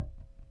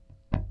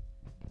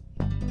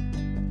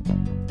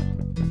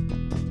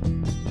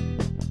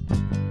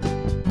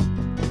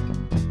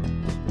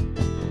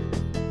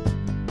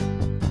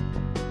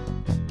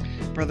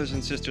brothers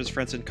and sisters,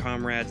 friends and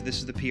comrades. This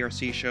is the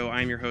PRC Show.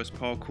 I'm your host,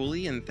 Paul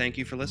Cooley, and thank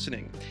you for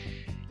listening.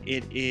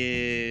 It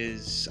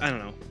is,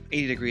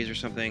 80 degrees or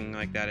something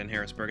like that in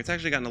Harrisburg. It's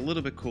actually gotten a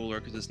little bit cooler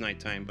because it's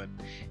nighttime, but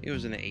it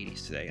was in the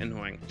 80s today.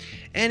 Annoying.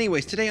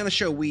 Anyways, today on the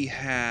show we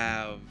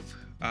have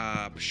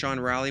Sean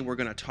Rowley. We're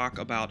going to talk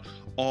about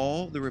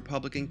all the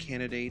Republican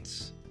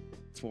candidates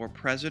for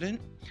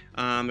president.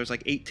 There's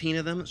like 18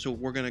 of them, so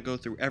we're going to go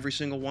through every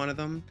single one of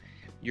them.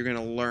 You're going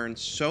to learn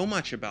so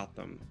much about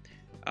them.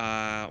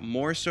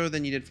 More so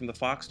than you did from the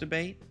Fox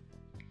debate,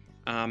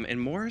 and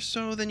more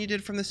so than you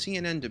did from the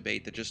CNN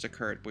debate that just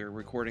occurred. We're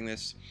recording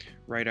this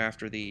right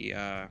after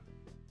that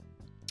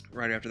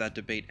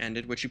debate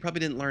ended, which you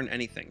probably didn't learn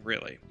anything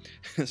really.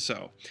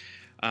 So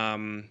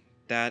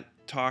that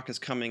talk is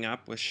coming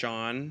up with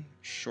Sean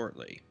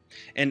shortly.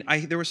 And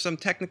there were some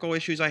technical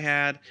issues I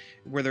had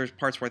where there's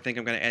parts where I think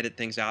I'm going to edit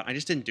things out. I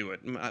just didn't do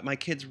it. My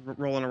kid's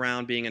rolling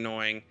around being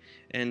annoying,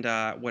 and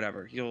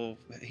whatever. You'll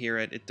hear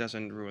it. It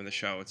doesn't ruin the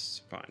show.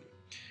 It's fine.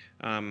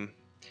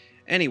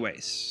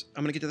 Anyways,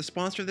 I'm going to get to the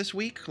sponsor this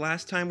week.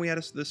 Last time we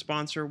had the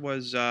sponsor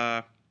was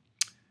a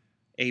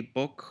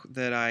book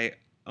that I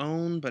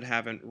own but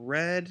haven't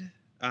read,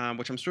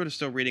 which I'm sort of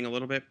still reading a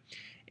little bit.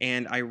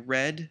 And I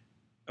read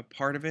a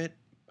part of it.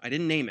 I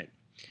didn't name it.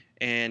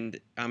 And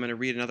I'm going to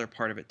read another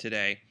part of it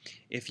today.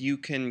 If you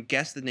can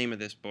guess the name of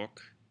this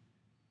book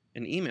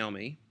and email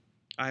me,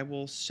 I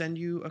will send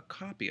you a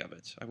copy of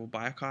it. I will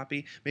buy a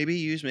copy, maybe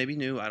used, maybe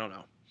new, I don't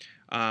know.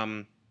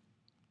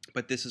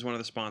 But this is one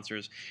of the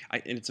sponsors.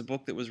 And it's a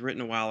book that was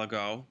written a while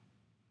ago.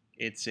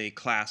 It's a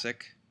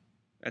classic.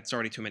 That's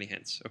already too many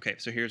hints. Okay,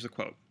 so here's the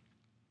quote.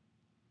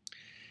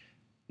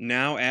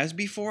 Now, as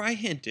before I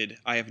hinted,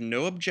 I have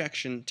no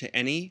objection to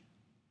any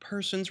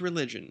person's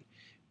religion,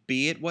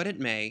 be it what it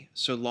may,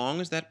 so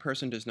long as that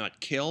person does not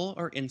kill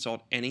or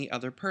insult any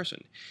other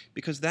person,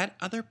 because that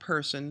other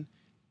person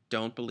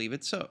don't believe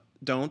it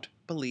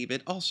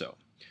also.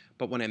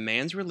 But when a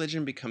man's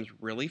religion becomes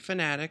really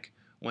fanatic,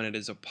 when it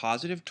is a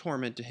positive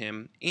torment to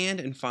him,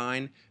 and, in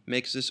fine,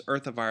 makes this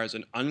earth of ours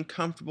an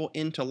uncomfortable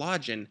inn to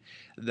lodge in,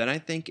 then I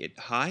think it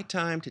high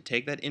time to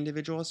take that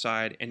individual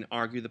aside and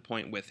argue the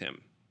point with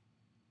him.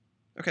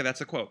 Okay,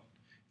 that's a quote.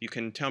 You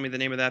can tell me the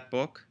name of that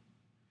book.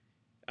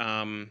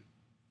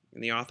 And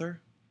the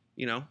author,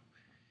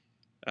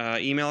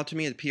 email it to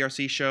me at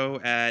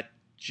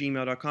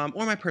prcshow@gmail.com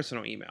or my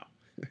personal email,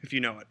 if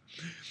you know it.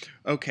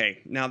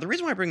 Okay, now the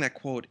reason why I bring that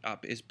quote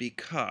up is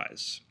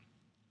because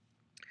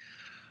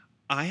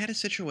I had a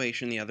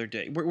situation the other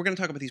day. We're going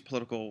to talk about these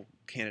political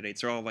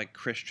candidates. They're all like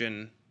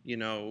Christian,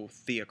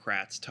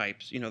 theocrats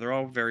types. They're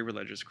all very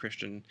religious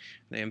Christian.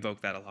 They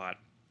invoke that a lot.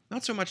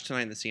 Not so much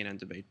tonight in the CNN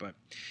debate, but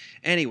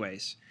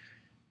anyways.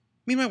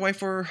 Me and my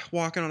wife were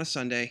walking on a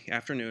Sunday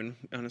afternoon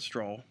on a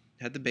stroll.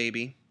 Had the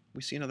baby.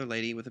 We see another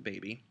lady with a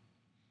baby.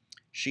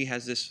 She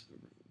has this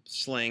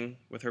sling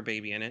with her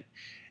baby in it.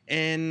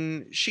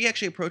 And she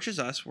actually approaches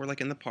us. We're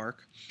like in the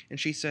park. And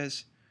she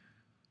says,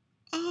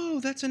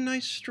 "Oh, that's a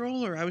nice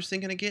stroller. I was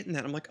thinking of getting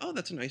that." I'm like, "Oh,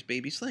 that's a nice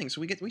baby sling."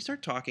 So we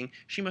start talking.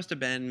 She must have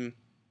been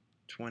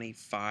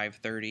 25,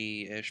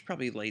 30-ish,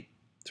 probably late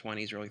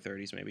 20s, early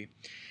 30s maybe.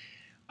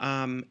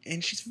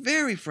 And she's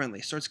very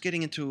friendly, starts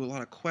getting into a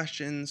lot of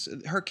questions.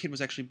 Her kid was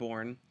actually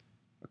born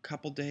a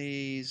couple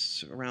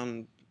days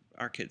around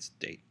our kid's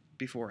date,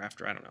 before or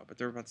after, I don't know, but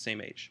they're about the same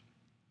age.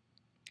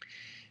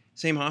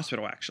 Same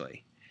hospital,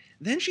 actually.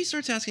 Then she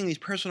starts asking these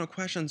personal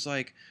questions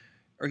like,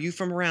 "Are you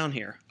from around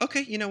here?"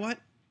 Okay, you know what?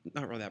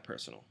 Not really that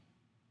personal.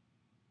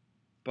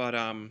 But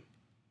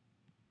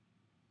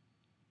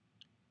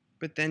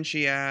then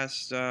she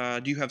asked,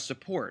 "Do you have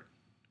support?"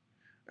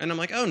 And I'm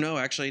like, "Oh, no,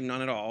 actually,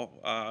 none at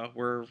all.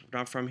 We're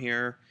not from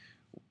here.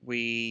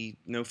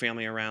 No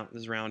family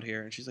is around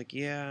here." And she's like,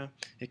 "Yeah,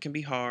 it can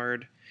be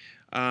hard."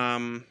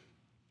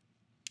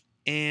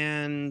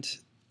 And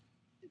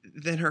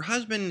then her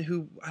husband,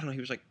 who, I don't know,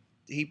 he was like,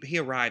 he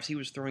arrives. He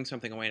was throwing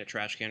something away in a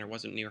trash can or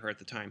wasn't near her at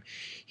the time.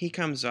 He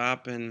comes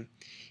up and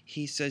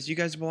he says, "You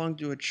guys belong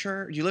to a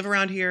church? Do you live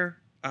around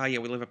here?" Yeah,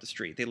 we live up the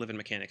street. They live in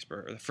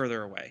Mechanicsburg, or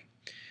further away.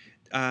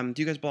 "Do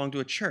you guys belong to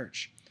a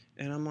church?"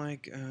 And I'm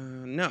like,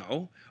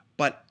 "No."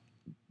 But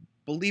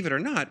believe it or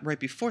not, right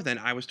before then,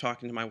 I was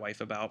talking to my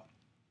wife about,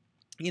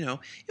 it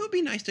would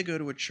be nice to go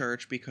to a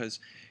church because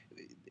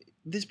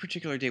this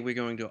particular day we're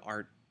going to an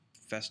art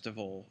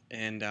festival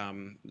and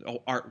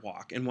art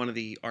walk, and one of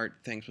the art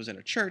things was in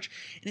a church,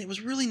 and it was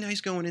really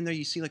nice going in there.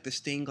 You see like the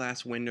stained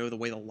glass window, the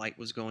way the light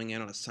was going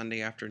in on a Sunday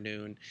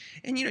afternoon,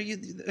 and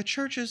a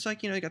church is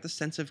like, you got the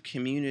sense of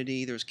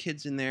community. There's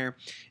kids in there.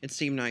 It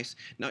seemed nice.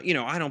 Now,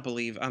 I don't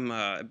believe, I'm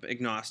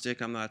agnostic.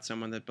 I'm not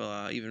someone that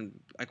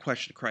I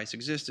question Christ's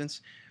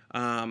existence.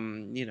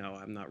 I'm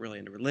not really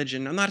into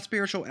religion. I'm not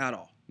spiritual at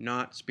all.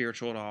 Not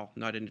spiritual at all.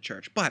 Not into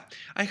church. But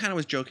I kind of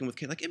was joking with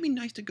kids, like, it'd be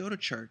nice to go to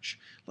church.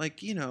 Like,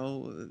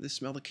 the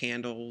smell the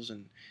candles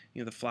and,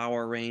 the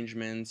flower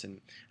arrangements.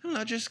 And, I don't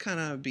know, just kind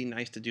of be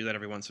nice to do that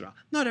every once in a while.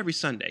 Not every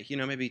Sunday,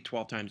 maybe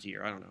 12 times a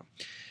year. I don't know.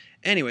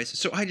 Anyways,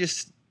 so I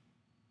sort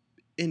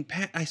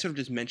of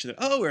just mentioned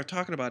that, we were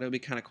talking about it would be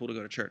kind of cool to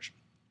go to church.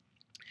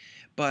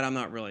 but I'm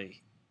not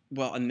really.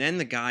 Well, and then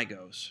the guy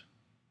goes,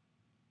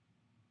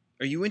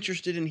 "Are you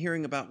interested in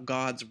hearing about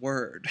God's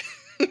word?"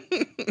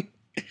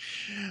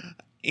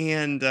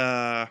 And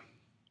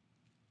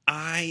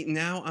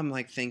I'm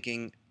like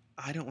thinking,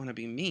 I don't want to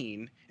be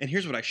mean. And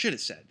here's what I should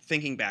have said,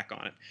 thinking back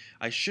on it.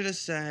 I should have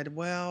said,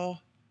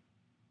 well,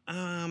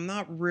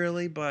 not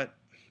really, but,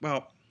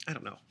 well, I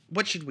don't know.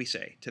 What should we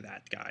say to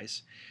that,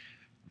 guys?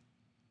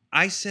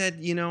 I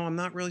said, I'm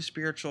not really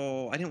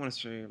spiritual. I didn't want to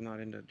say I'm not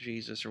into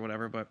Jesus or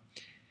whatever, but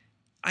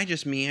I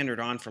just meandered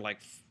on for like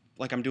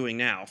I'm doing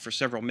now for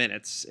several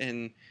minutes.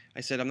 And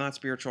I said, I'm not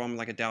spiritual. I'm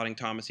like a doubting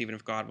Thomas. Even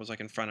if God was like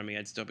in front of me,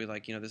 I'd still be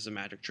like, this is a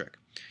magic trick.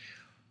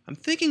 I'm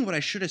thinking what I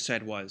should have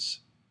said was,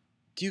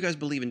 do you guys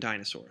believe in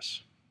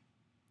dinosaurs?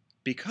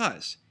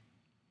 Because,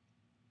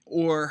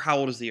 or how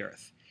old is the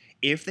Earth?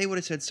 If they would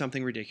have said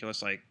something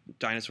ridiculous like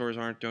dinosaurs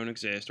don't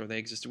exist, or they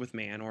existed with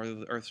man, or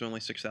the Earth's only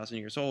 6,000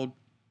 years old,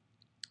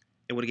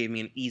 it would have gave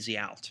me an easy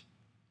out.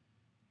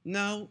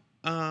 No,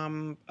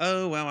 oh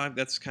well,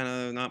 that's kind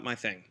of not my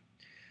thing.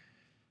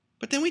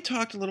 But then we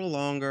talked a little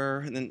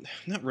longer, and then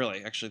not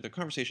really. Actually, the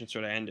conversation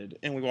sort of ended,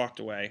 and we walked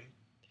away.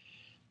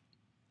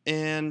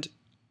 And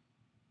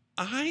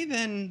I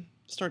then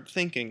start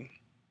thinking,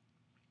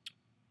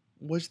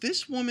 was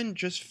this woman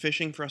just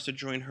fishing for us to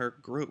join her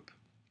group,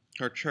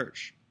 her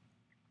church?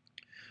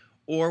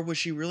 Or was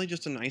she really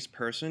just a nice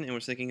person and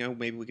was thinking, oh,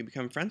 maybe we can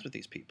become friends with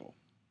these people?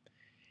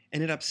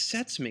 And it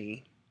upsets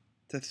me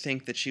to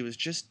think that she was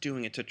just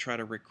doing it to try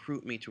to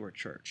recruit me to her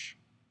church.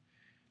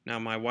 Now,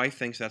 my wife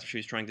thinks that's what she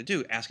was trying to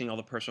do, asking all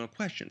the personal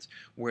questions.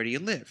 Where do you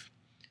live?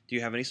 Do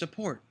you have any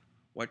support?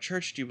 What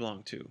church do you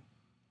belong to?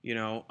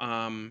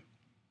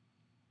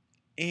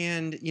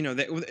 And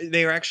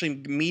they were actually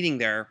meeting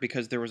there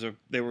because they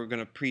were going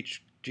to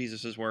preach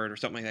Jesus' word or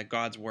something like that,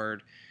 God's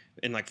word,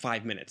 in like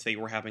 5 minutes. They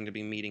were having to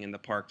be meeting in the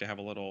park to have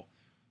a little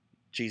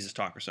Jesus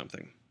talk or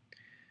something.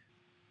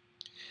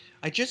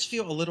 I just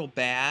feel a little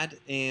bad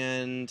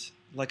and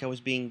like I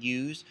was being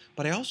used,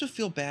 but I also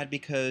feel bad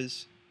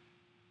because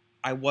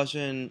I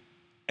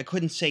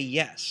couldn't say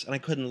yes, and I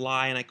couldn't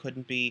lie, and I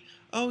couldn't be,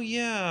 oh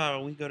yeah,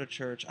 we go to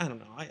church. I don't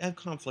know. I have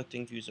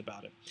conflicting views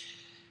about it.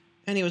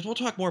 Anyways, we'll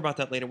talk more about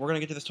that later. We're going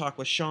to get to this talk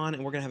with Sean,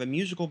 and we're going to have a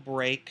musical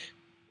break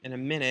in a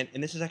minute.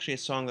 And this is actually a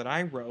song that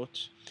I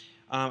wrote.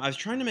 I was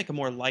trying to make a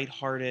more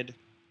lighthearted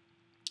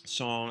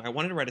song. I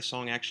wanted to write a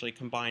song actually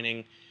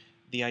combining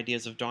the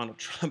ideas of Donald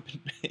Trump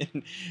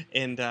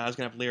and I was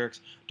going to have lyrics,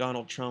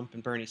 Donald Trump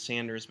and Bernie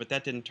Sanders, but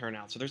that didn't turn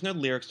out. So there's no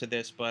lyrics to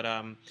this, but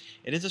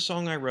it is a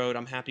song I wrote.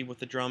 I'm happy with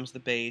the drums, the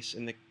bass,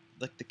 and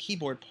the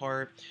keyboard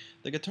part.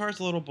 The guitar's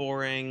a little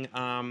boring.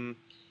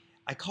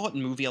 I call it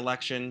movie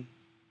election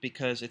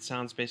because it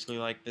sounds basically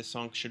like this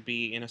song should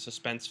be in a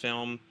suspense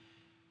film.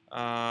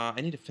 I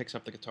need to fix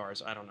up the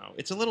guitars. I don't know.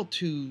 It's a little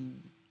too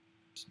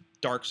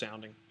dark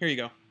sounding. Here you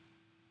go.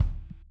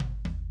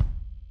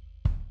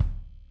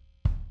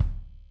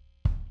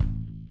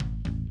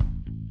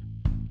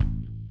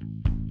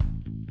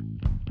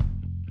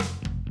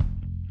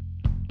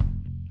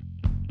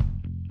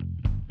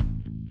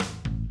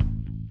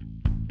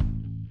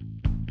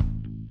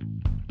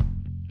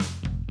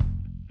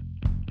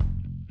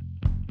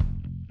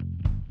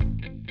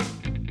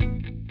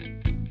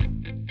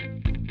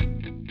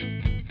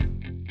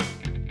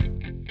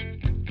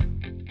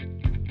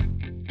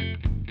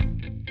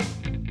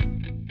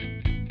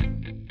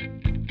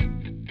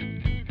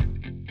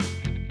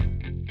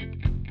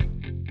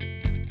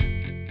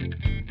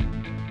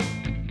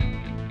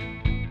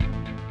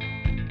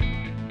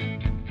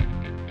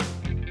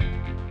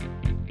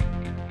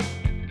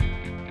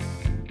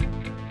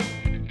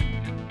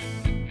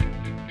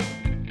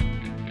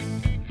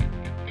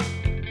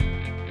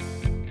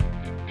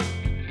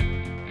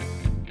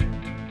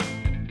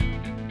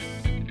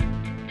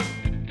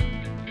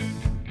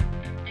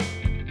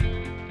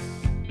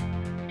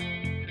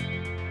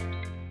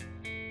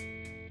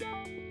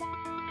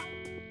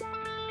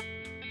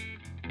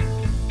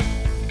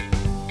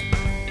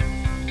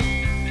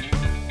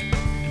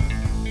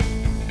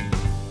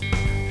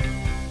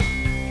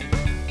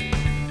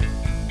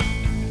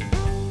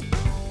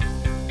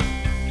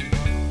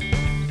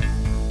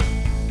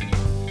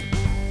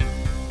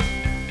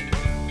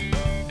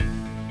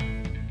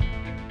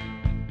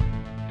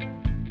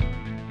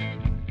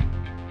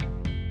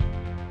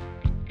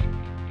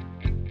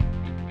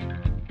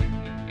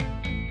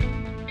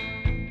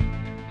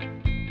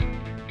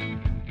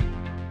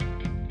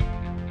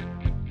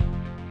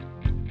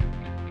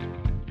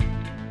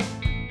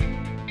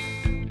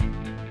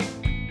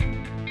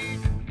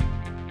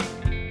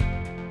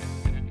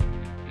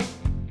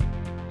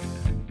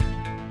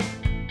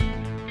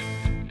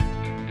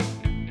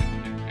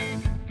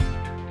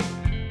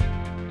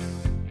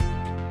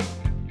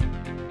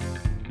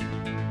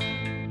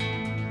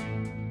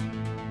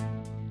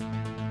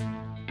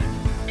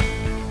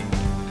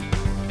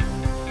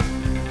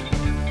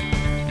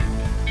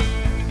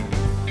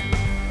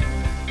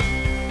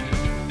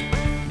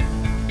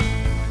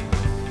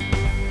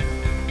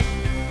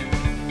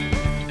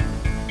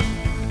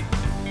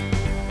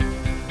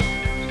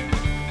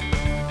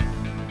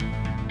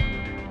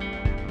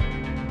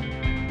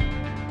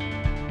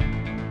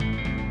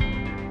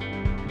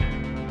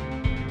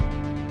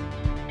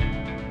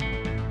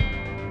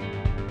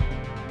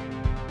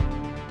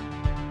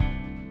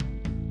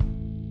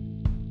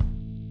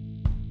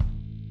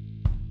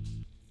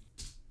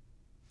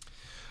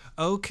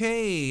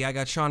 Okay, I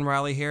got Sean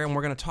Riley here, and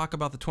we're going to talk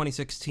about the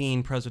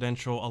 2016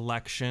 presidential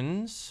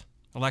election.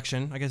 I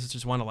guess it's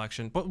just one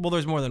election. But, well,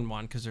 there's more than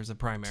one because there's a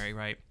primary,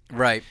 right?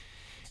 Right.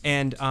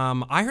 And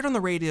I heard on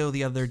the radio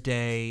the other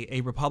day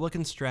a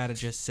Republican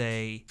strategist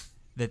say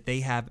that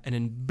they have an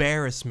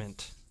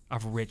embarrassment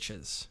of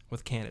riches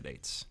with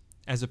candidates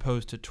as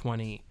opposed to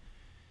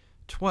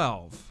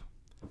 2012.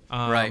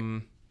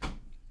 Right.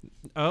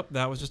 Oh,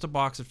 that was just a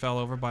box that fell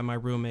over by my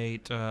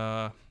roommate.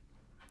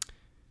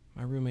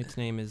 My roommate's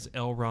name is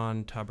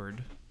Elron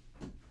Tubbard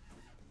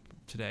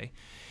today.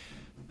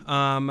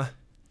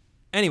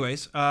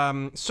 Anyways,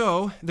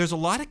 so there's a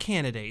lot of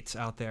candidates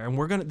out there,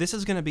 and this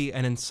is gonna be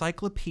an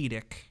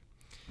encyclopedic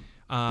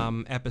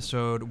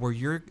episode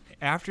where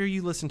after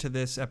you listen to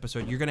this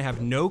episode, you're gonna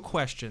have no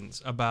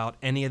questions about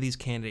any of these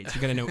candidates.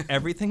 You're gonna know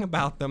everything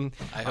about them.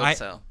 I hope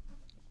so.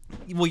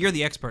 Well, you're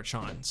the expert,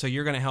 Sean, so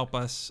you're gonna help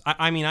us.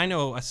 I mean, I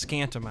know a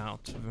scant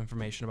amount of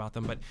information about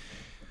them, but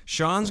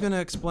Sean's going to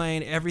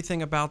explain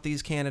everything about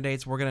these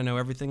candidates. We're going to know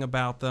everything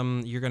about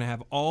them. You're going to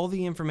have all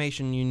the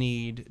information you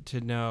need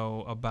to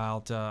know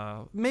about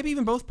maybe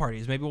even both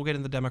parties. Maybe we'll get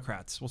in the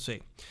Democrats. We'll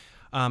see.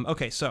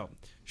 Okay, so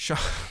Sean,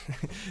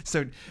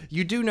 so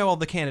you do know all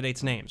the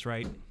candidates' names,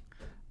 right?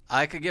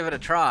 I could give it a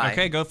try.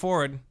 Okay, go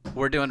forward.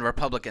 We're doing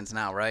Republicans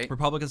now, right?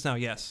 Republicans now,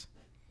 yes.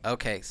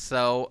 Okay,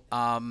 so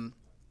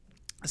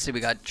let's see. We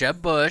got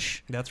Jeb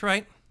Bush. That's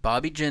right.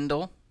 Bobby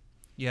Jindal.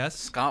 Yes.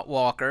 Scott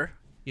Walker.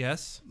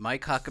 Yes.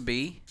 Mike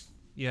Huckabee.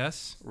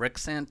 Yes. Rick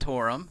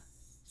Santorum.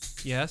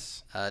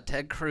 Yes.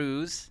 Ted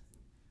Cruz.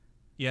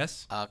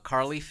 Yes.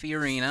 Carly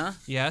Fiorina.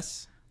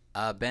 Yes.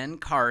 Ben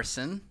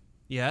Carson.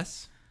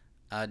 Yes.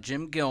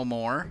 Jim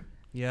Gilmore.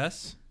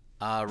 Yes.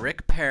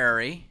 Rick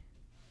Perry.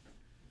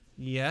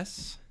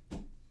 Yes.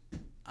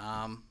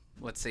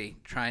 Let's see.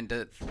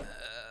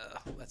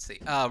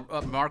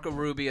 Marco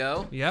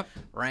Rubio. Yep.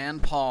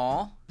 Rand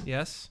Paul.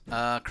 Yes.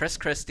 Chris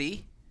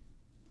Christie.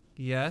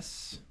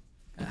 Yes.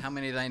 How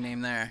many did I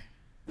name there?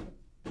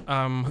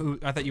 Who?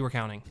 I thought you were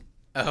counting.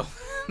 Oh,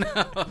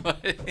 no.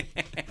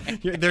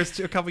 There's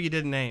a couple you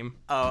didn't name.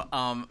 Oh,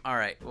 all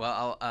right.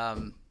 Well,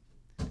 I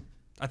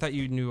thought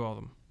you knew all of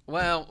them.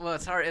 Well,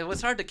 it's hard. It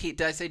was hard to keep.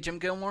 Did I say Jim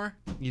Gilmore?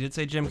 You did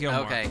say Jim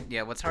Gilmore. Okay,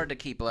 yeah. What's hard to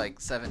keep like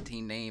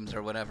 17 names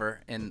or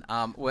whatever. And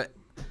what?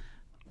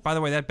 By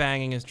the way, that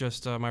banging is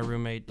just my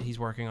roommate. He's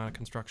working on a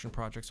construction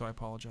project, so I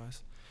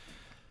apologize.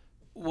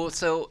 Well,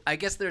 so I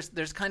guess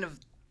there's kind of.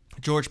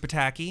 George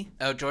Pataki.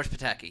 Oh, George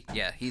Pataki.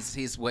 Yeah,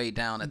 he's way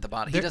down at the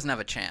bottom. He doesn't have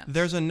a chance.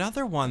 There's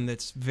another one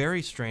that's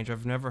very strange.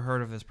 I've never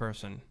heard of this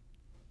person.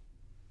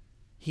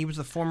 He was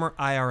the former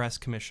IRS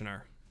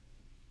commissioner.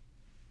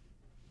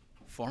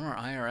 Former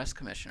IRS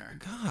commissioner.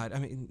 God, I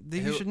mean,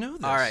 you should know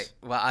this. All right.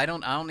 Well, I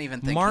don't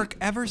even think Mark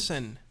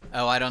Everson.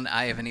 Oh, I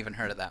haven't even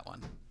heard of that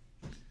one.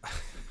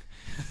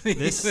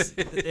 This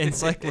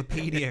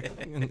encyclopedic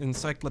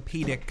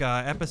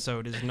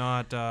episode is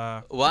not.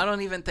 Well, I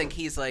don't even think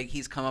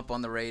he's come up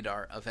on the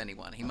radar of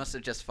anyone. He must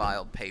have just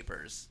filed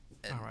papers.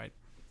 All right,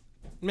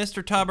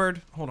 Mr.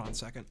 Tubbard, hold on a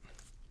second.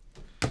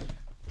 Yeah,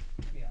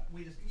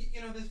 we just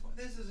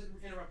this is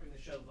interrupting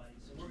the show, buddy.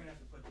 So we're gonna have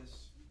to put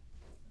this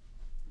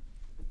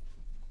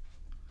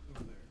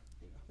over there.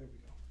 Yeah, there we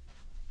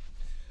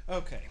go.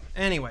 Okay.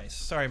 Anyways,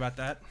 sorry about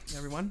that,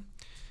 everyone.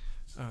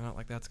 Not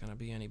like that's going to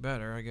be any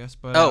better, I guess.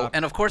 But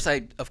and of course I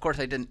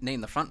didn't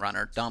name the front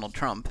runner, Donald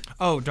Trump.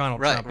 Oh,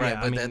 Donald Trump. Right,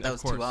 yeah, but that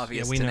was too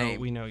obvious to name.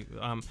 We know.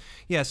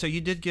 Yeah, so you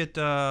did get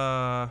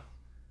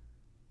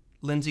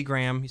Lindsey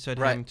Graham. You said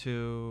him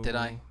to. Did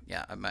I?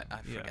 Yeah, I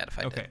forget if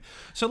I did. Okay,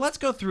 so let's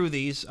go through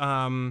these.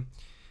 And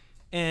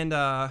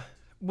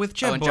with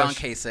Jeb Bush. John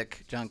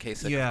Kasich. John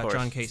Kasich. Yeah, of course.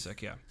 John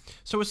Kasich. Yeah.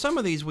 So with some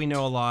of these we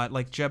know a lot,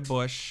 like Jeb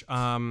Bush.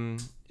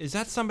 Is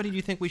that somebody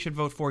you think we should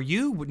vote for?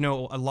 You would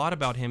know a lot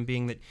about him,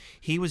 being that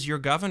he was your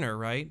governor,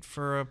 right,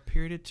 for a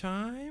period of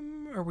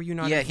time, or were you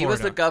not? Yeah, in Florida? He was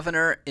the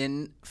governor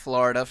in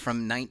Florida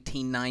from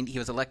 1990. He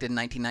was elected in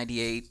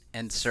 1998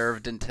 and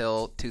served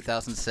until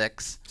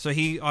 2006. So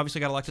he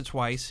obviously got elected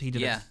twice. He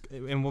did. Yeah.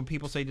 And what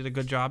people say, he did a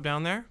good job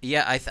down there.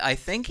 Yeah, I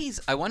think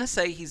I want to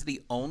say he's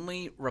the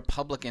only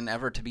Republican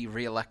ever to be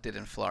reelected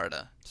in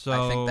Florida. So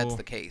I think that's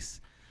the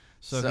case.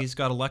 So he's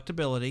got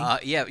electability.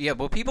 Yeah.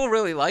 Well, people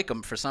really like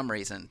him for some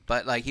reason,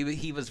 but like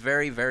he was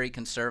very, very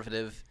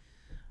conservative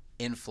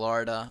in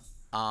Florida.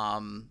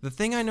 The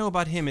thing I know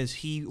about him is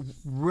he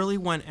really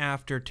went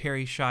after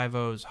Terry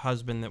Schiavo's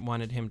husband that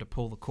wanted him to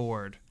pull the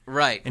cord.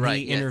 Right. And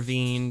he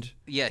intervened.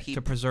 Yeah,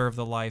 to preserve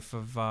the life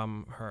of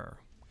her.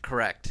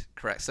 Correct.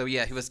 So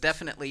yeah, he was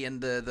definitely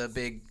in the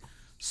big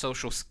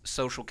social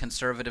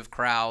conservative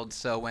crowd.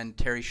 So when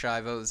Terry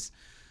Schiavo's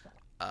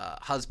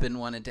husband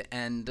wanted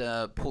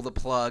to pull the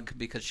plug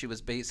because she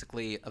was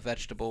basically a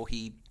vegetable,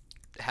 he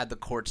had the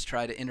courts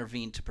try to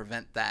intervene to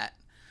prevent that,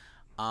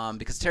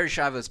 because Terry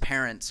Schiavo's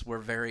parents were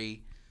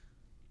very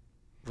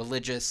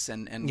religious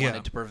and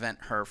wanted to prevent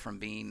her from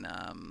being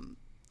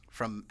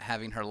from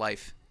having her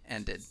life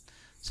ended.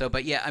 So,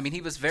 but yeah, I mean,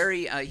 he was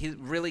very he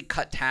really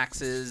cut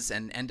taxes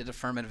and ended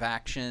affirmative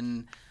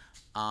action.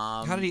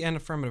 How did he end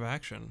affirmative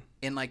action?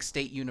 in like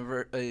state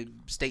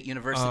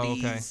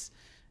universities,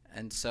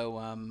 and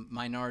so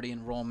minority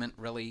enrollment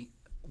really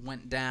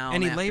went down.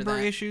 Any after labor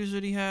that. issues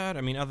that he had?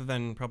 I mean, other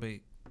than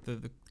probably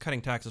the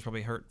cutting taxes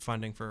probably hurt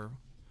funding for.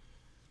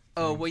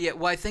 Oh well, yeah.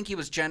 Well, I think he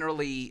was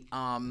generally.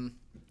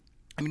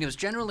 He was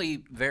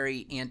generally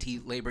very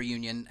anti-labor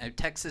union.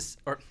 Texas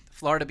or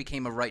Florida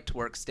became a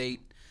right-to-work state,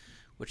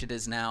 which it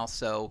is now.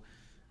 So.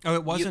 Oh,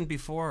 it wasn't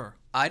before.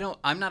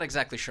 I'm not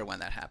exactly sure when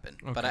that happened,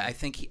 but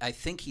Okay. I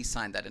think he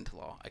signed that into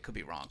law. I could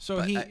be wrong. So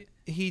but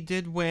he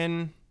did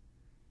win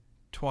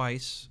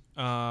twice.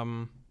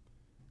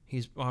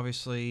 He's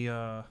obviously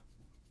the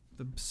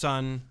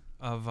son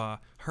of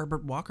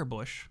Herbert Walker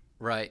Bush.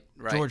 right.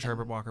 George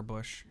Herbert Walker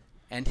Bush.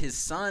 And his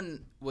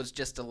son was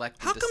just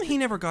elected. How come he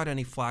never got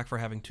any flack for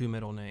having two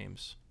middle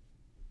names?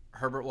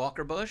 Herbert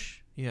Walker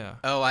Bush? Yeah.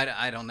 Oh,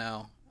 I don't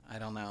know. I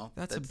don't know.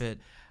 That's a bit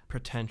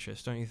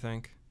pretentious, don't you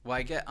think?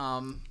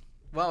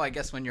 Well, I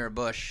guess when you're a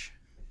Bush,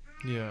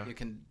 Yeah. you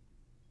can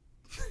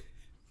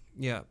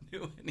Yeah.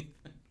 do anything.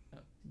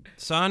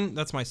 Son,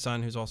 that's my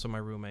son who's also my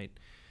roommate.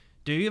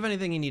 Do you have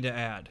anything you need to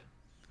add?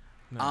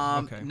 No.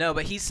 Okay. No,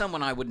 but he's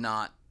someone I would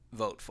not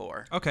vote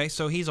for. Okay,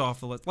 so he's off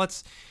the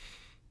list.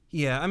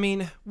 Yeah, I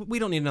mean, we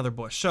don't need another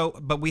Bush. So,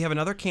 but we have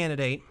another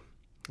candidate.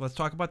 Let's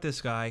talk about this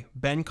guy,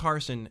 Ben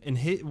Carson. And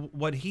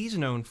what he's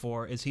known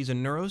for is he's a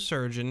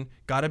neurosurgeon.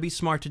 Got to be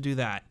smart to do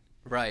that.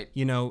 Right.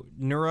 You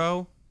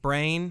know,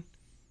 brain,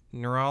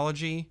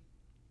 neurology,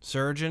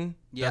 surgeon.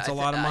 Yeah, that's a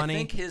lot of money. I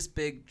think his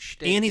big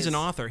shtick And he's is, an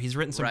author. He's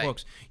written some Right.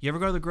 books. You ever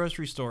go to the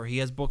grocery store? He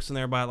has books in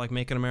there about like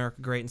making America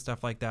great and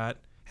stuff like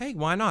that. Hey,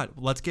 why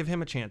not? Let's give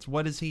him a chance.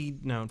 What is he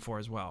known for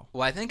as well?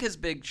 Well, I think his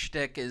big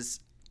shtick is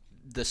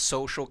the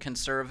social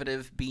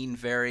conservative, being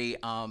very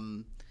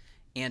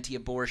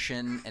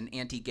anti-abortion and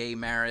anti-gay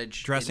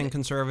marriage. Dressing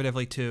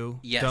conservatively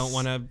too. Yes. Don't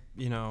want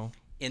to,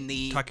 in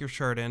the tuck your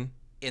shirt in.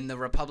 in the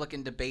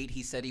Republican debate,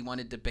 he said he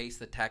wanted to base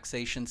the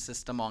taxation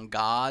system on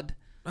God.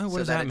 Oh, what so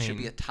does that that it should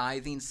mean? be a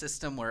tithing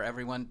system where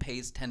everyone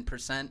pays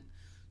 10%.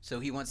 So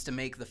he wants to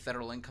make the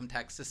federal income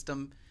tax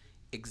system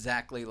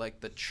exactly like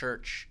the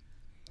church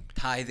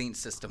tithing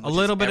system. A Which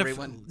little is bit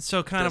everyone of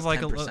so kind does of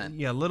like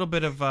 10%. a little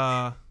bit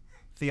of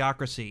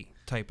theocracy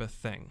type of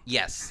thing.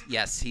 Yes,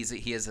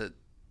 he is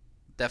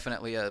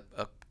definitely a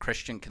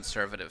Christian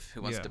conservative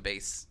who wants Yeah. to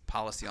base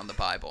policy on the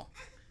Bible.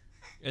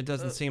 It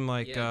doesn't seem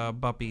like yeah.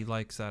 Buppy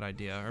likes that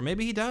idea, or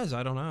maybe he does.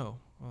 I don't know.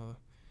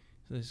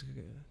 He's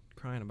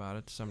crying about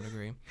it to some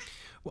degree.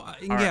 Well,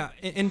 yeah.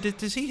 right. And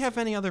does he have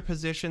any other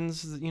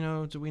positions?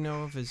 Do we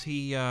know of? Is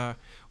he?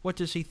 What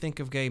does he think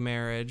of gay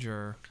marriage?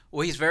 Or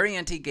Well, he's very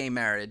anti-gay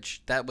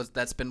marriage.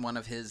 That's been one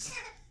of his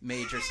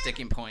major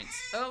sticking points.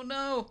 Oh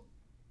no.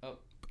 Oh.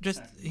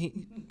 just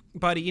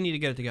buddy, you need to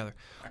get it together.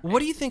 What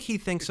do you think he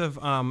thinks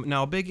of?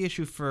 Now, a big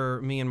issue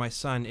for me and my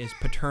son is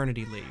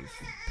paternity leave,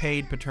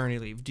 paid paternity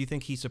leave. Do you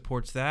think he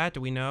supports that?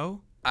 Do we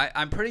know?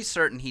 I'm pretty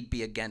certain he'd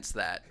be against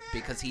that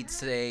because he'd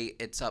say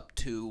it's up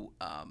to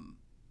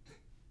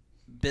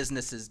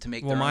businesses to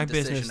make their own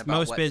decision about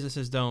most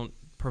businesses don't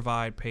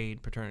provide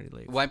paid paternity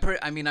leave. Well,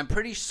 I'm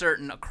pretty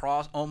certain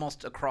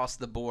almost across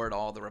the board,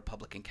 all the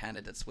Republican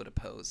candidates would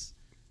oppose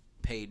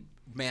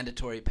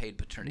mandatory paid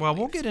paternity Well, leave.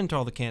 we'll get into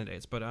all the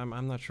candidates, but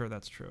I'm not sure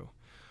that's true.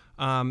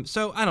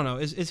 So I don't know.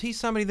 Is he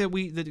somebody that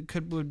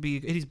would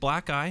be? He's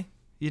black guy.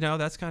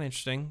 That's kind of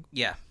interesting.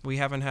 Yeah. We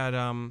haven't had.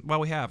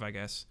 Well, we have, I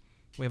guess.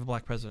 We have a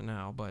black president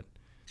now, but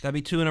that'd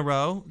be 2 in a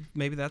row.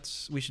 Maybe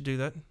we should do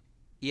that.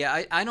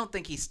 Yeah, I don't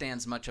think he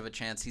stands much of a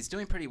chance. He's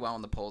doing pretty well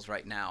in the polls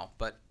right now,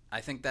 but I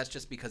think that's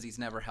just because he's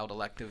never held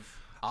elective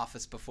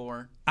office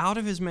before. Out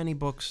of his many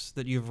books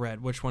that you've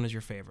read, which one is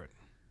your favorite?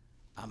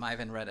 I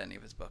haven't read any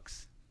of his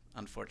books,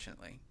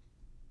 unfortunately.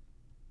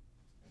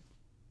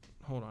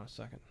 Hold on a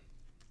second.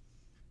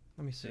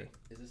 Let me see.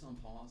 Is this on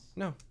pause?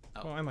 No.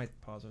 Oh. Well, I might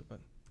pause it, but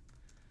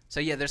So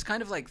yeah, there's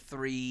kind of like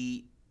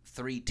three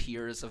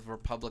tiers of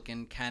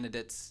Republican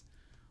candidates.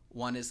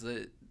 One is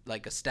the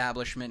like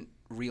establishment,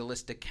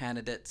 realistic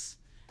candidates,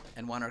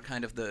 and one are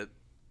kind of the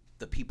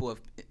people who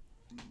have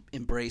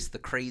embraced the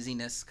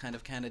craziness kind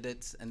of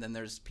candidates, and then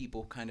there's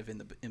people kind of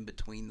in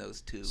between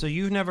those two. So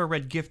you've never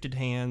read Gifted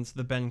Hands,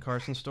 the Ben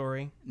Carson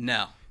story?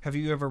 No. Have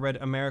you ever read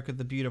America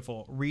the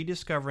Beautiful,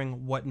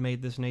 Rediscovering What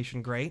Made This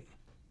Nation Great?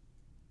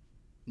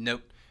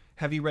 Nope.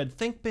 Have you read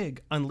Think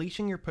Big,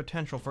 Unleashing Your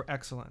Potential for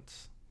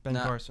Excellence, Ben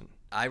No. Carson?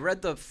 I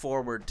read the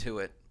foreword to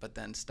it, but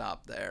then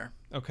stopped there.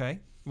 Okay.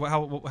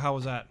 Well, how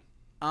was that?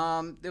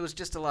 There was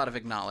just a lot of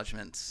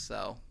acknowledgments,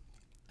 so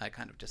I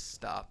kind of just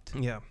stopped.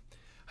 Yeah.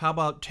 How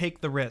about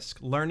Take the Risk,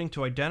 Learning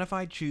to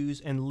Identify,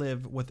 Choose, and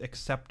Live with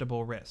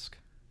Acceptable Risk?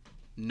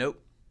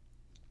 Nope.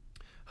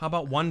 How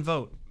about One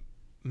Vote,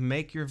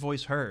 Make Your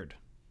Voice Heard?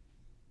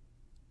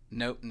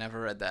 Nope,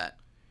 never read that.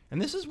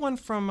 And this is one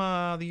from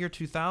the year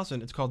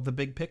 2000. It's called The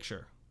Big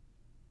Picture.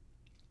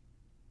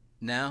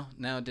 No,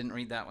 didn't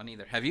read that one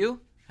either. Have you?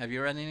 Have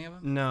you read any of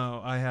them?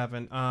 No, I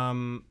haven't.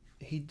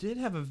 He did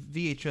have a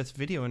VHS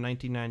video in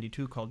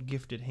 1992 called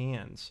Gifted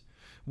Hands,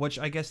 which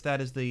I guess that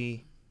is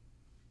the...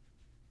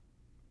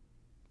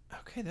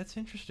 Okay, that's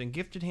interesting.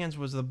 Gifted Hands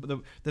was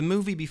the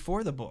movie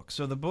before the book.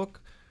 So the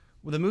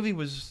movie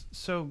was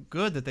so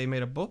good that they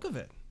made a book of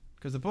it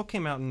because the book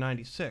came out in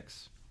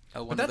 '96. Oh,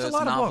 But one of that's a those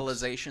lot of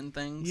books. novelization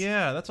things.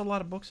 Yeah, that's a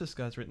lot of books this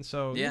guy's written.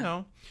 So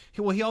Yeah.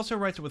 he also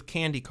writes it with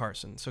Candy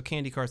Carson. So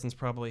Candy Carson's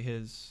probably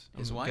his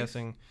Wife?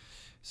 guessing,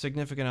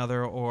 significant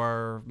other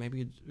or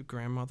maybe a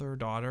grandmother,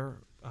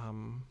 daughter.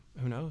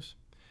 Who knows?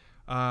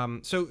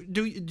 So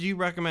do you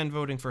recommend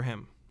voting for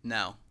him?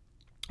 No.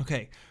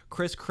 Okay,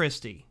 Chris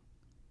Christie.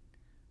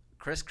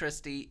 Chris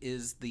Christie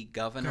is the God,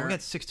 governor. we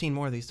got 16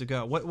 more of these to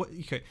go. What?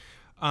 Okay.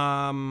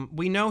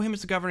 We know him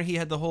as the governor. He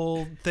had the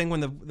whole thing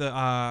when the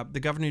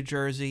governor of New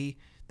Jersey.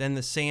 Then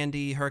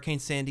the Hurricane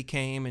Sandy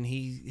came, and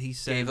he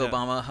said gave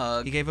Obama a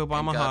hug. he gave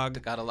Obama and a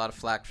hug. Got a lot of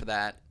flack for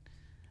that.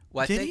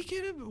 Well, Did he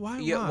get it? Why?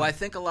 Yeah, why? well, I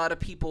think a lot of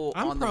people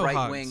I'm on the pro right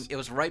hugs. wing. It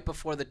was right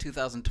before the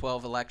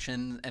 2012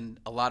 election, and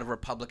a lot of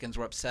Republicans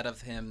were upset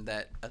with him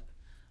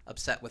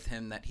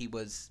that he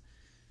was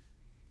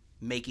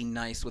making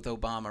nice with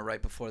Obama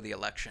right before the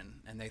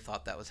election, and they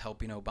thought that was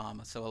helping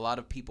Obama. So a lot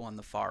of people on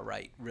the far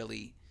right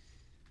really,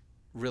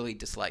 really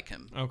dislike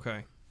him.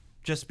 Okay,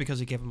 just because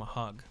he gave him a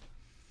hug.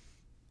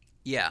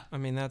 Yeah. I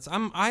mean,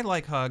 I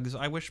like hugs.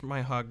 I wish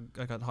I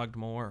got hugged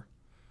more.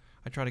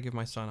 I try to give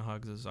my son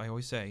hugs, as I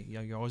always say.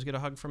 Yeah, you always get a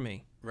hug from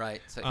me.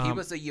 Right. So he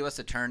was a U.S.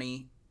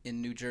 attorney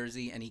in New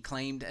Jersey, and he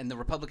claimed, in the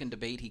Republican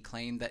debate, he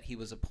claimed that he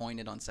was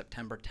appointed on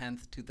September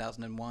 10th,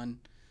 2001,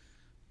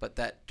 but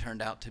that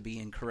turned out to be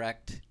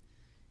incorrect.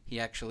 He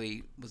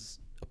actually was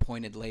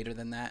appointed later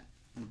than that.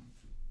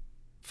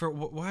 For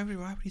why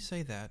would he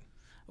say that?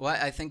 Well,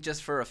 I think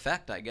just for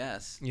effect, I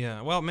guess.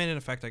 Yeah, well, it made an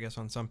effect, I guess,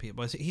 on some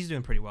people. He's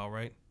doing pretty well,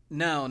 right?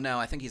 No,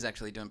 I think he's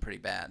actually doing pretty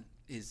bad.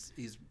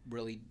 He's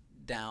really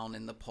down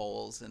in the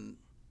polls, and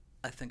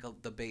I think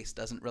the base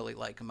doesn't really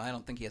like him. I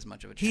don't think he has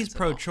much of a chance. He's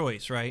at all.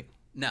 pro-choice, right?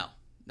 No.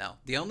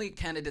 The only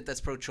candidate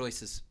that's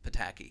pro-choice is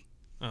Pataki.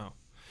 Oh,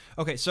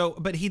 okay. So,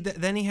 but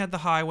then he had the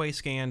highway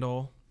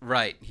scandal.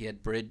 Right. He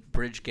had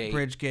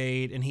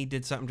Bridgegate, and he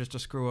did something just to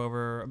screw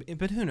over.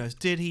 But who knows?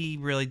 Did he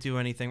really do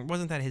anything?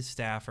 Wasn't that his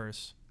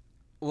staffers?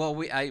 Well,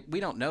 we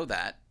don't know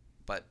that,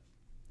 but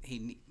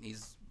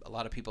he's. A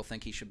lot of people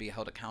think he should be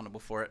held accountable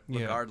for it,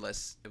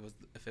 regardless.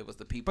 If it was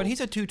the people. But he's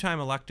a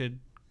 2-time elected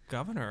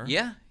governor.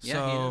 Yeah,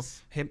 so he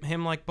is.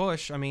 Him like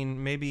Bush. I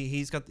mean, maybe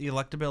he's got the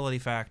electability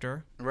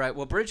factor. Right.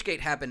 Well, Bridgegate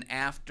happened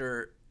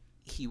after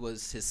he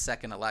was his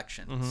second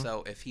election. Mm-hmm.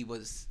 So if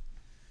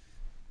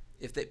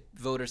the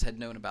voters had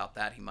known about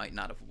that, he might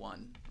not have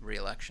won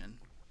re-election.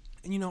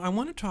 And I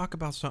want to talk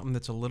about something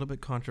that's a little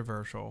bit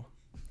controversial,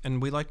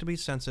 and we like to be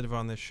sensitive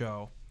on this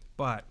show,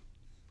 but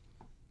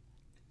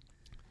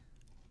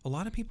a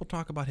lot of people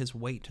talk about his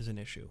weight as an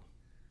issue,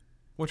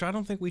 which I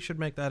don't think we should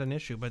make that an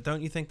issue. But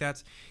don't you think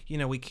that's,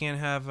 we can't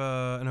have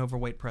an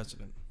overweight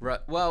president? Right.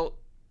 Well,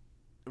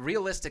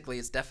 realistically,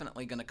 it's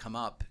definitely going to come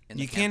up in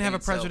the You can't have a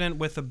campaign, president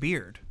with a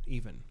beard,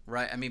 even.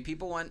 Right. I mean,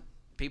 people want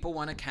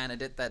a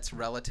candidate that's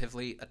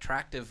relatively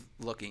attractive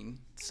looking.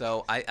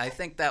 So I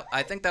think that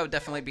would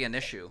definitely be an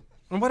issue.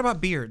 And what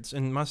about beards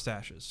and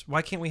mustaches?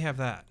 Why can't we have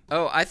that?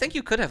 Oh, I think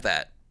you could have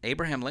that.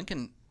 Abraham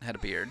Lincoln had a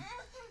beard.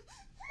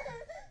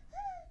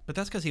 But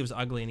that's because he was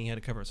ugly and he had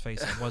to cover his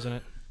face up, wasn't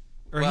it?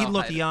 Or Well, he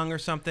looked young or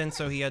something,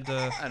 so he had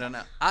to... I don't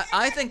know.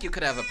 I think you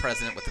could have a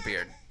president with a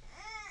beard.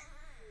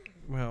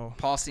 Well...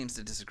 Paul seems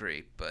to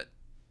disagree, but...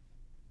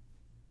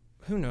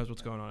 Who knows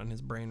what's going on in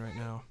his brain right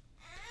now.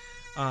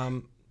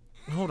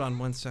 Hold on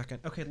 1 second.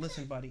 Okay,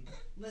 listen, buddy.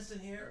 Listen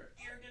here.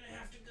 You're going to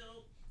have to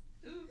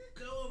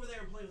go over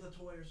there and play with a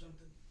toy or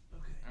something.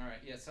 Okay. All right.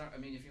 Yeah, sorry. I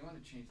mean, if you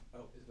want to change...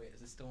 Oh, wait,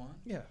 is it still on?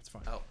 Yeah, it's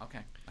fine. Oh,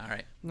 okay. All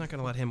right. I'm not going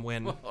to let him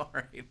win. All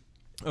right.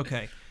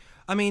 Okay.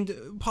 I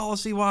mean,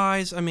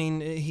 policy-wise, I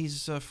mean,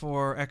 he's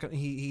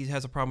he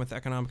has a problem with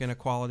economic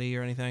inequality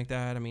or anything like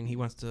that. I mean, he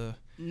wants to...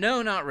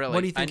 No, not really.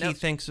 What do you think he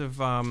thinks of,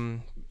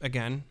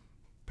 again,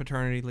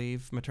 paternity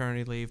leave,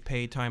 maternity leave,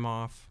 paid time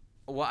off?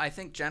 Well, I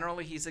think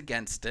generally he's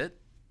against it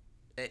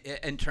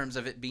in terms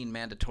of it being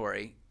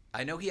mandatory.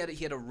 I know he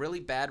had a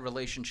really bad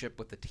relationship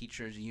with the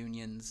teachers'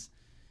 unions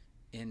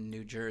in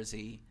New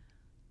Jersey.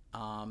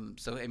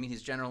 So, I mean,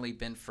 he's generally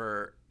been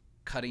for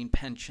cutting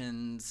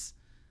pensions,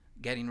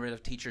 getting rid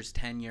of teachers'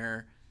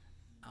 tenure,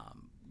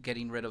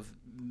 getting rid of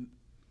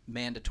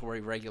mandatory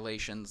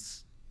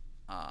regulations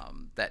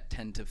that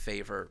tend to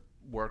favor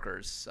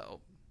workers.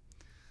 So,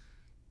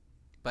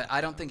 but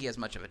I don't think he has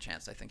much of a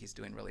chance. I think he's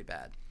doing really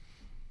bad.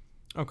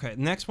 Okay,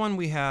 next one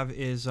we have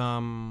is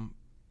a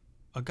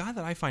guy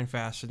that I find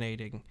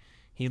fascinating.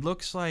 He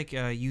looks like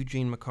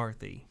Eugene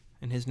McCarthy,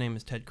 and his name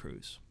is Ted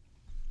Cruz.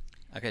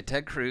 Okay,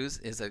 Ted Cruz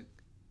is a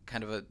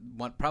kind of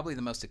probably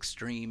the most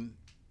extreme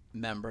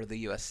member of the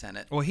U.S.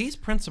 Senate. Well, he's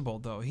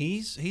principled though.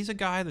 He's a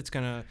guy that's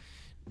gonna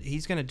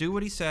do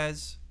what he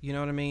says. You know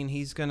what I mean?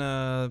 He's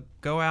gonna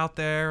go out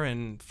there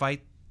and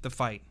fight the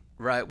fight.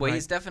 Right. Well,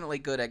 he's definitely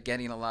good at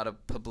getting a lot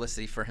of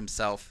publicity for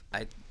himself.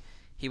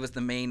 He was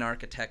the main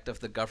architect of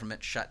the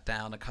government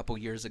shutdown a couple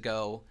years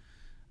ago.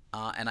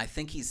 And I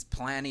think he's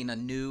planning a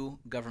new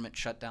government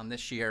shutdown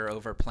this year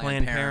over Planned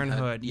Planned Parenthood.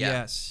 Parenthood.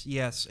 Yeah.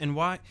 Yes. And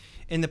why?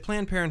 And the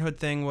Planned Parenthood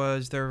thing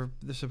was they're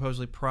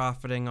supposedly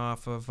profiting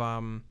off of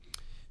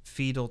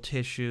fetal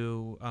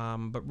tissue,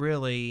 but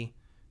really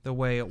the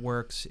way it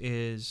works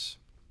is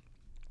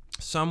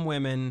some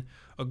women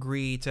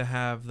agree to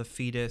have the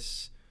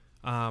fetus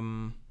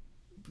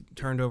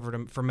turned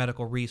over for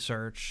medical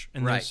research,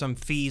 and Right. there's some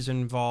fees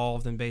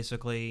involved, and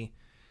basically,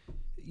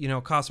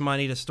 it costs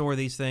money to store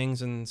these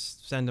things and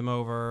send them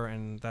over,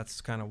 and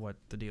that's kind of what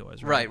the deal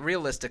is, right? Right.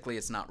 Realistically,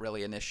 it's not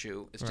really an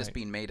issue. It's just Right.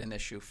 being made an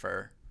issue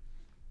for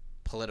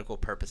political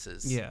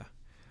purposes. Yeah.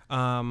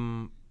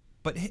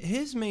 But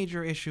his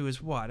major issue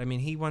is what? I mean,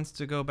 he wants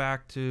to go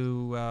back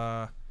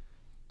to.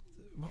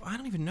 Well, I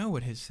don't even know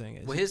what his thing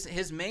is. Well,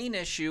 his main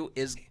issue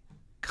is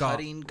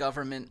cutting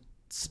government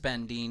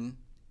spending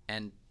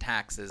and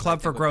taxes.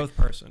 Club for Growth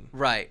person.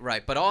 Right.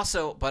 But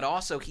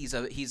also he's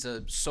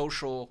a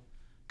social,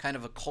 kind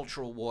of a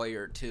cultural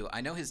warrior too.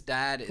 I know his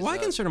dad is. Well, I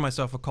consider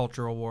myself a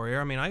cultural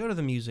warrior. I mean, I go to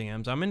the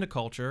museums. I'm into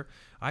culture.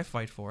 I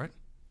fight for it.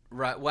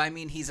 Right. Well, I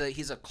mean, he's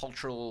a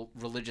cultural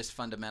religious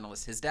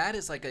fundamentalist. His dad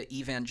is like an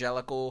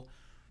evangelical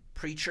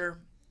preacher,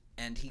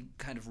 and he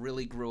kind of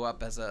really grew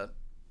up as a.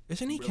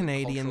 Isn't he really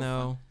Canadian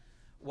cultural though?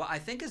 Well, I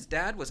think his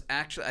dad was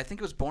actually. I think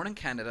he was born in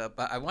Canada,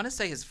 but I want to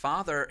say his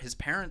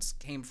parents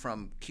came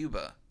from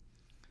Cuba.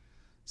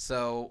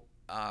 So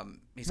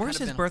he's. Where's kind of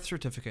his been, birth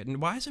certificate? And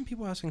why isn't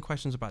people asking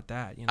questions about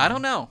that? I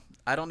don't know.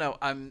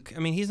 I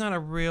mean, he's not a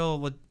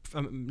real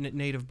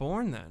native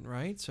born then,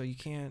 right? So you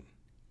can't.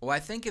 Well, I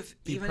think if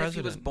he was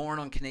president. born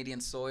on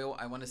Canadian soil,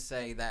 I want to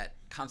say that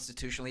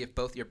constitutionally, if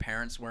both your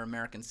parents were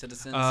American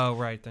citizens, Oh,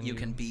 right. Then you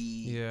can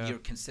be. Yeah. You're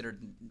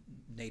considered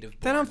native.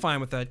 Then born. I'm fine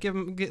with that.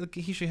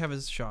 He should have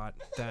his shot.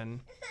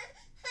 Then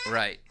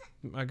Right.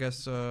 I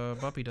guess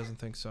Buppy doesn't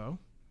think so.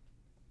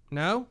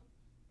 No.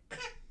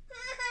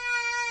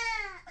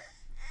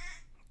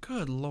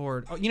 Good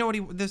Lord! Oh, you know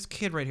what? This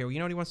kid right here. You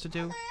know what he wants to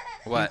do?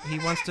 What? He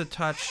wants to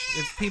touch.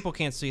 If people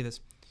can't see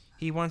this,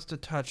 he wants to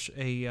touch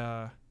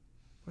a.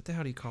 What the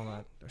hell do you call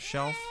that? A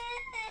shelf?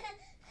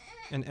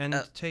 An end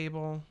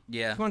table?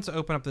 Yeah. He wants to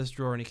open up this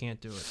drawer and he can't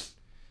do it.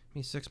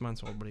 He's 6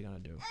 months old. What are you gonna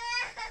do?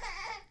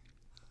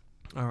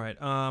 All right.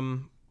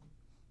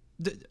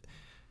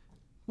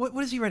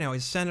 What is he right now?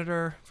 He's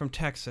senator from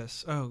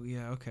Texas. Oh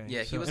yeah. Okay.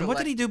 Yeah, he was And what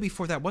did he do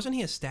before that? Wasn't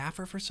he a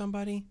staffer for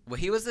somebody? Well,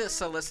 he was the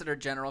Solicitor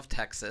General of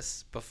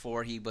Texas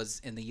before he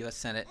was in the U.S.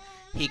 Senate.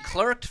 He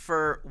clerked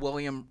for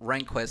William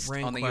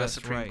Rehnquist on the U.S.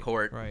 Supreme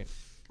Court. Right.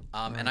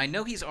 And I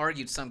know he's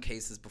argued some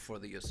cases before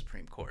the U.S.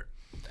 Supreme Court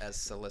as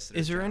Solicitor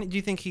Is there General. any? Do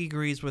you think he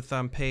agrees with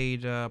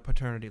paid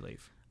paternity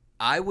leave?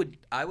 I would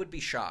be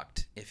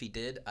shocked if he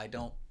did. I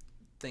don't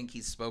think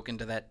he's spoken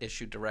to that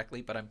issue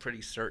directly, but I'm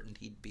pretty certain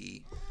he'd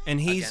be. And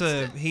against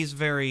it. he's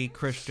very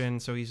Christian,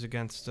 so he's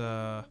against.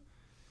 I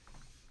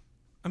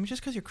mean,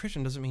 just because you're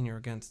Christian doesn't mean you're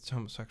against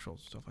homosexual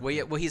stuff. Like Well,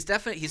 yeah. that.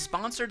 Well, he's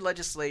sponsored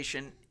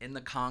legislation in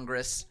the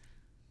Congress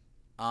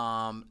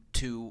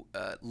to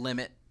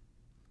limit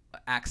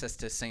access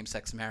to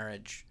same-sex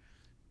marriage.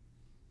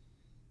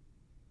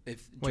 Do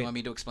you want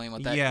me to explain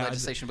what that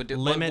legislation would do?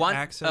 Limit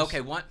access.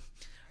 Okay, one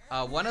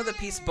of the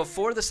pieces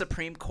before the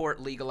Supreme Court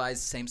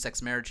legalized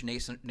same-sex marriage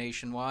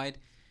nationwide,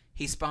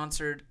 he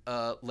sponsored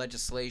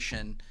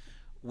legislation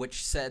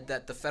which said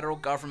that the federal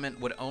government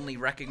would only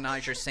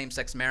recognize your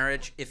same-sex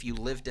marriage if you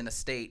lived in a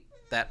state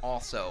that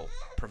also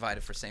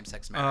provided for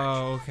same-sex marriage.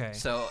 Oh, okay.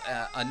 So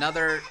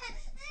another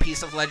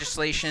piece of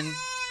legislation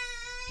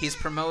he's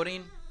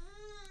promoting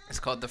is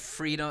called the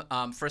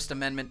First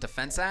Amendment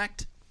Defense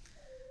Act.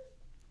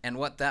 And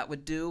what that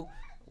would do,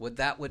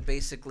 that would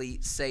basically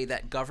say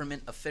that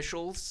government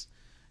officials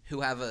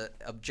who have an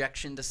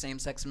objection to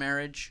same-sex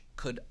marriage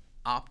could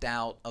opt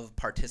out of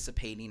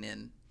participating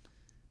in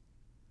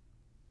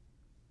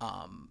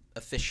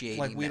officiating.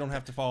 Like we don't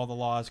have to follow the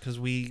laws because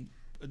we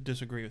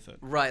disagree with it.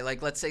 Right.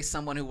 Like let's say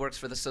someone who works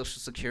for the Social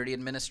Security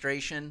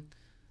Administration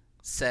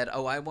said,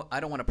 "Oh, I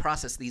don't want to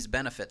process these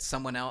benefits."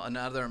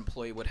 Another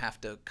employee would have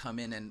to come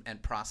in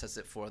and process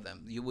it for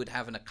them. You would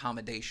have an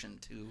accommodation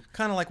to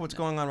Kind of like what's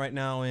going on right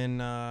now in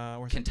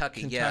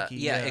Kentucky. Kentucky.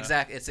 Yeah.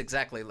 Exactly. It's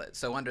exactly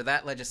so under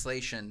that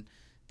legislation,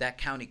 that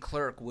county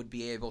clerk would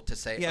be able to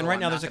say, Yeah, and "Oh, right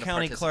I'm now not there's a gonna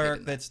county participate clerk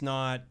in that." that's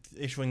not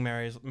issuing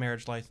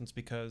marriage license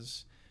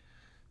because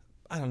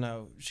I don't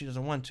know, she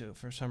doesn't want to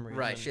for some reason.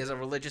 Right. She has a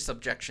religious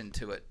objection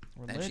to it,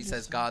 and she Religious-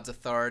 says God's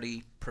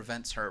authority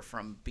prevents her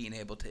from being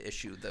able to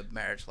issue the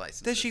marriage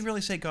license. Does she really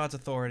say God's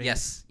authority?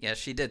 Yes,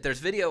 she did. There's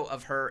video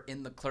of her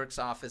in the clerk's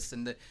office,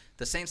 and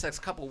the same-sex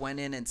couple went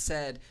in and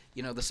said,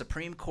 the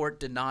Supreme Court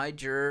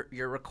denied your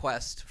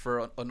request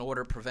for an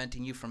order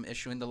preventing you from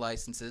issuing the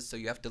licenses, so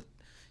you have to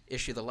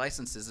issue the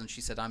licenses. And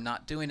she said, "I'm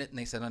not doing it." And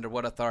they said, "Under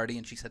what authority?"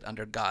 And she said,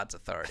 "Under God's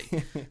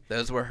authority."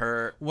 Those were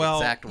her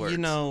exact words.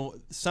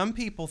 Some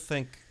people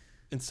think,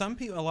 and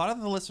a lot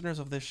of the listeners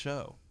of this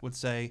show would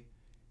say,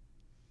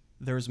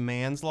 there's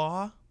man's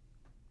law,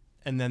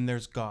 and then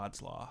there's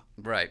God's law.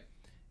 Right.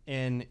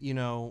 And,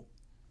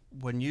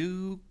 when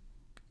you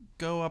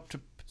go up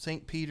to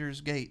St.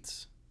 Peter's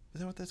gates Is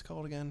that what that's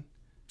called again?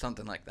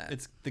 Something like that.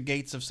 It's the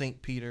gates of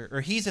St. Peter.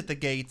 Or he's at the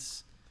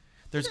gates.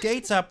 There's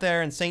gates up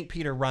there, and St.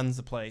 Peter runs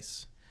the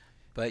place.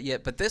 But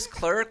this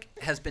clerk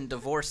has been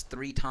divorced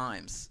 3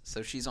 times,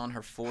 so she's on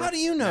her 4th. How do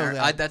you know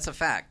that? That's a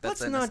fact.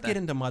 Let's not get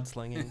into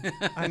mudslinging.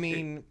 I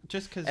mean,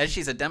 just because... And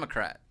she's a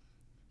Democrat.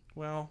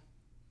 Well...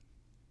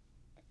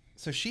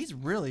 So she's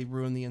really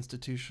ruined the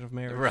institution of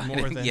marriage Right.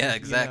 more than... Yeah,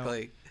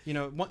 exactly.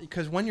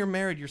 Because when you're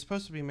married, you're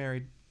supposed to be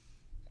married...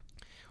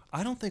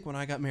 I don't think when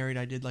I got married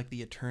I did, like,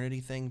 the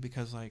eternity thing,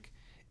 because, like,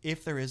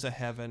 if there is a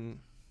heaven...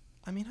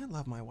 I mean, I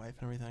love my wife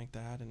and everything like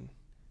that, and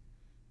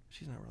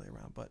she's not really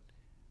around, but...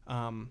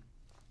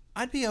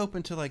 I'd be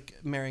open to, like,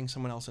 marrying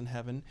someone else in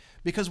heaven,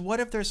 because what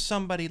if there's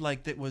somebody,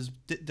 like, that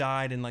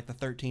died in, like, the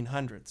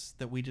 1300s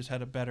that we just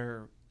had a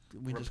better...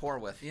 rapport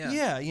with, yeah.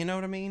 Yeah, you know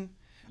what I mean?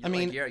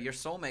 Your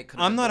soulmate could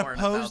have been born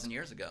 1,000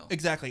 years ago.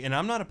 Exactly, and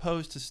I'm not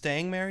opposed to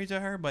staying married to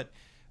her, but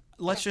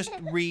let's just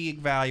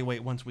reevaluate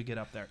once we get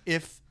up there,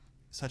 if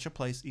such a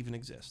place even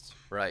exists.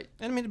 Right.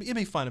 And I mean, it'd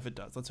be fun if it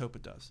does. Let's hope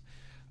it does.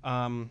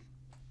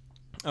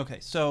 Okay,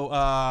 so,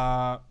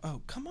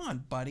 oh, come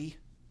on, buddy.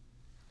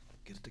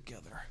 Get it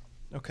together.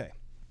 Okay.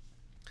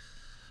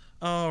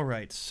 All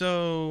right,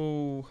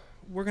 so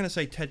we're going to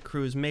say Ted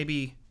Cruz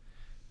maybe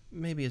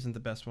isn't the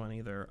best one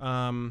either.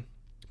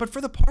 But for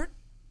the part...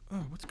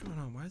 Oh, what's going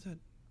on? Why is that...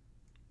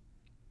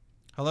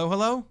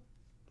 Hello?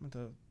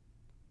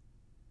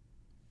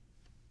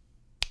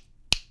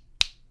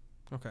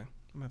 Okay,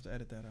 I'm going to have to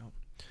edit that out.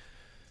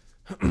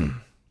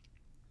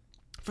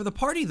 For the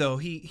party, though,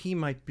 he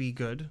might be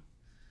good.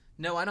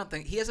 No, I don't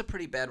think... He has a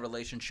pretty bad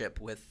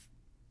relationship with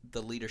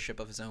the leadership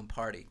of his own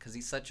party because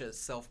he's such a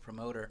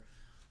self-promoter.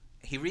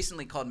 He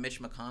recently called Mitch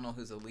McConnell,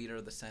 who's a leader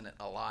of the Senate,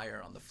 a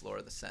liar on the floor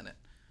of the Senate,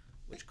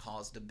 which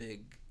caused a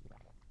big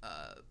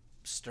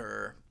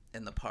stir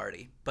in the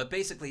party. But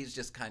basically, he's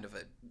just kind of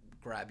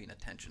grabbing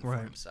attention for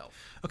himself.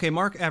 Okay,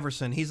 Mark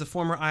Everson. He's the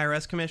former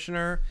IRS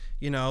commissioner.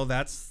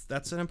 That's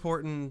an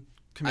important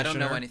commissioner. I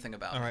don't know anything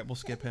about him. All right, we'll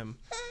skip him.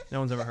 No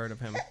one's ever heard of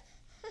him.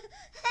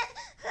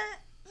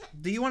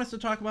 Do you want us to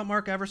talk about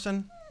Mark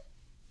Everson?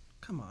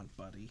 Come on,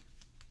 buddy.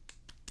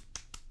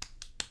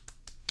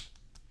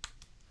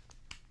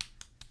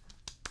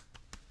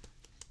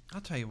 I'll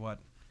tell you what.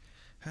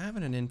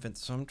 Having an infant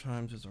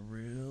sometimes is a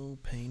real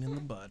pain in the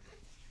butt.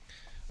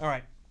 All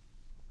right.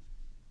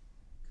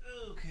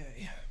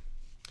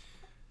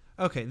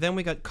 Okay, then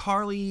we got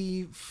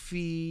Carly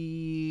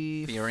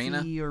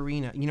Fiorina.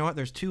 You know what?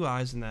 There's 2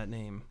 I's in that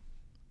name.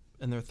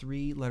 And they're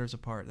 3 letters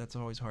apart. That's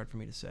always hard for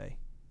me to say.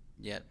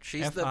 Yeah,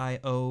 she's Fiorina.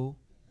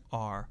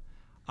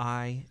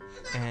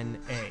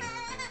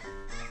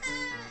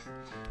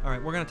 All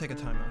right, we're going to take a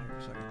time out here for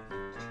a second.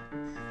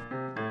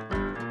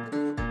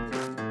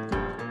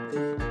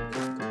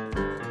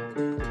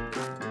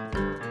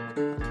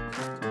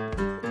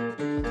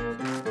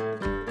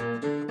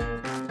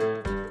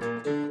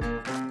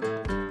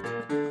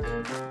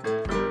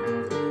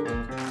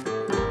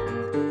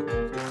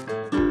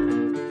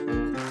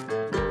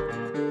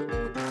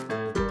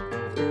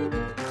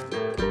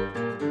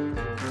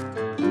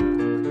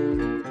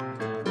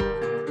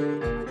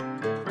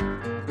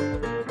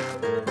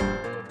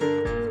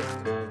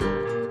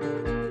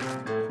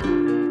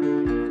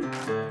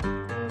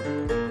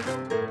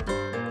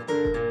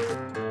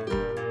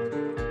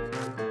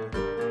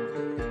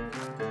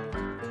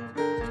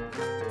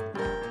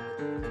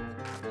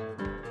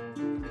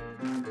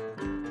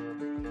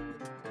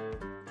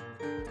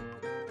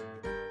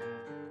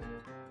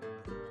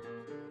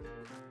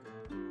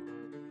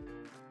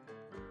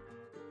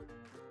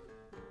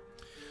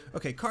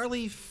 Okay,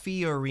 Carly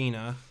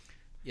Fiorina.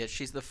 Yeah,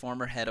 she's the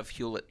former head of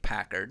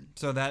Hewlett-Packard.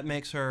 So that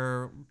makes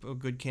her a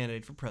good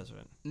candidate for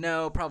president.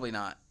 No, probably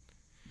not.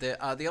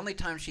 The only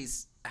time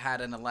she's had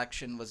an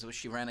election was when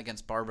she ran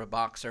against Barbara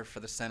Boxer for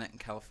the Senate in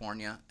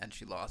California, and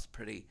she lost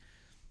pretty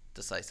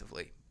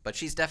decisively. But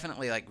she's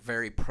definitely like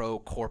very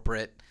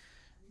pro-corporate,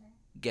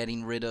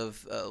 getting rid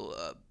of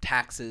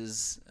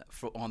taxes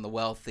on the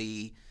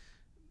wealthy,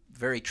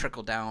 very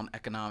trickle-down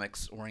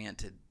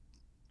economics-oriented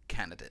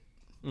candidate.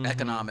 Mm-hmm.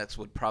 Economics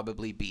would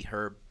probably be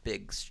her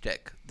big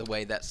shtick, the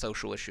way that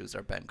social issues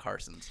are Ben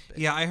Carson's big.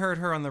 Yeah, I heard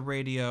her on the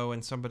radio,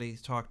 and somebody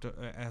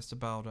asked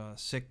about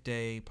sick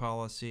day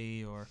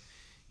policy, or,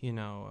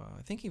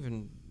 I think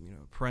even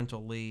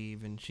parental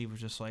leave, and she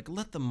was just like,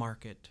 let the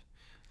market,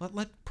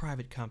 let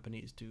private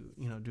companies do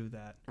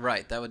that.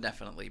 Right, that would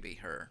definitely be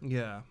her.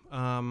 Yeah,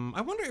 I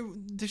wonder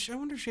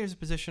if she has a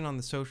position on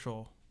the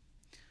social.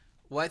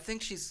 Well, I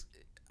think she's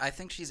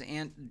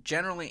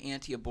generally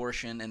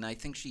anti-abortion, and I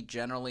think she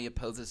generally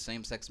opposes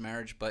same-sex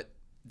marriage, but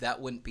that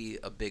wouldn't be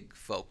a big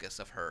focus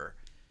of her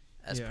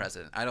as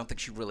president. I don't think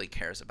she really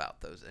cares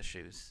about those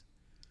issues.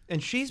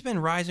 And she's been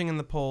rising in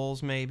the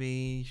polls,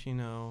 maybe,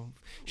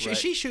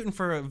 She's shooting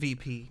for a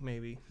VP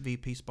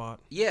spot.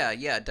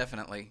 Yeah,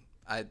 definitely.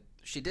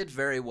 She did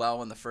very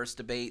well in the first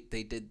debate.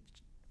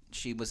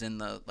 She was in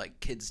the,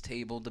 kids'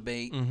 table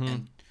debate,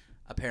 and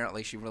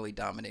apparently she really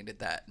dominated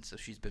that, and so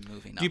she's been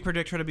moving up. Do you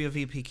predict her to be a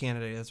VP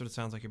candidate? That's what it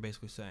sounds like you're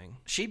basically saying.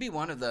 She'd be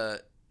one of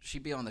the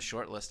She'd be on the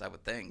short list, I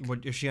would think.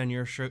 Is she on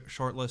your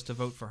short list to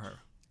vote for her?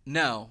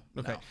 No.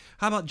 Okay. No.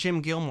 How about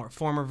Jim Gilmore,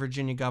 former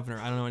Virginia governor?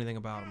 I don't know anything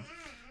about him.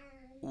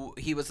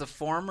 He was the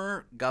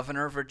former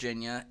governor of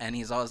Virginia, and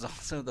he's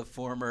also the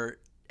former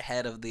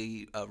head of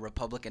the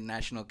Republican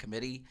National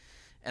Committee.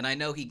 And I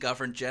know he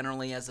governed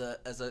generally as a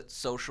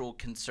social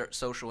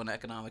and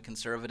economic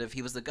conservative.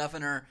 He was the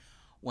governor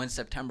when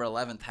September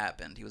 11th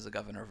happened. He was the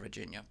governor of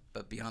Virginia.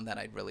 But beyond that,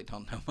 I really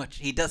don't know much.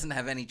 He doesn't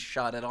have any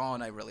shot at all,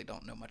 and I really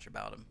don't know much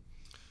about him.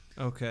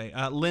 Okay.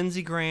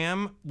 Lindsey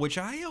Graham, which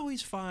I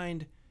always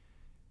find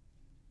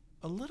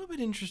a little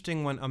bit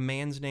interesting when a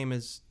man's name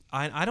is...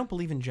 I don't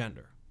believe in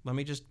gender. Let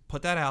me just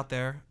put that out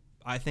there.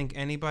 I think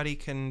anybody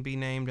can be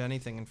named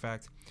anything. In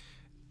fact,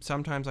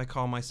 sometimes I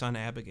call my son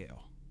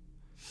Abigail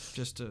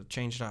just to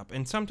change it up.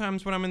 And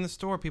sometimes when I'm in the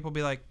store, people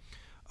be like,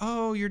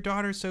 oh, your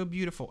daughter's so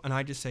beautiful. And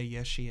I just say,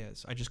 yes, she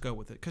is. I just go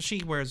with it. Because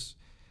she wears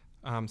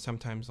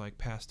sometimes like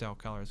pastel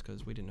colors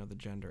because we didn't know the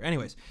gender.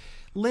 Anyways,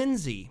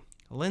 Lindsey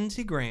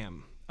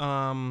Graham.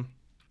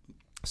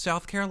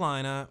 South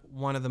Carolina,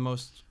 one of the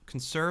most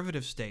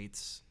conservative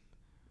states.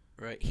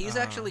 Right. He's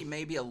actually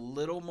maybe a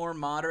little more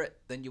moderate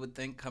than you would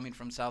think coming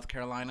from South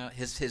Carolina.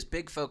 His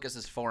big focus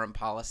is foreign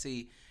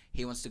policy.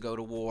 He wants to go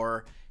to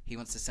war. He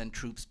wants to send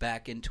troops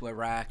back into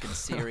Iraq and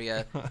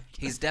Syria.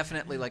 He's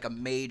definitely like a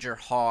major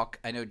hawk.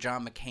 I know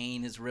John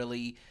McCain is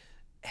really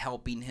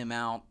helping him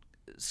out,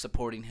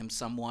 supporting him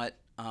somewhat.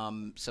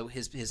 So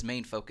his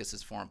main focus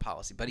is foreign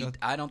policy, but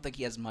I don't think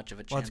he has much of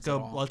a chance.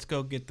 Let's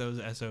go get those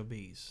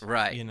SOBs.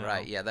 Right. You know?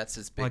 Right. Yeah, that's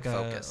his big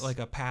focus. Like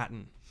a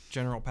Patton.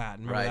 General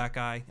Patton, remember that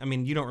guy? I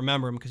mean, you don't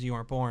remember him because you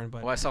weren't born,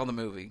 but I saw the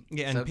movie.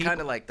 Yeah, and so kind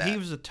of like that. He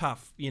was a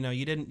tough. You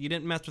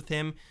didn't mess with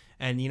him.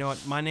 And you know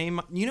what? My name.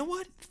 You know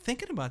what?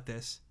 Thinking about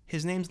this,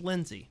 his name's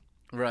Lindsey.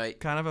 Right.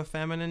 Kind of a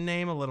feminine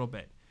name, a little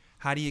bit.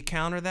 How do you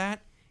counter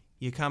that?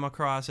 You come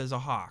across as a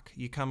hawk.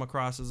 You come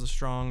across as a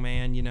strong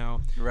man.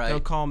 Right.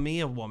 Don't call me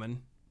a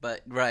woman.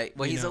 But right.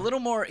 Well, he's a little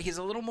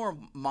more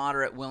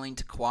moderate, willing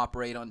to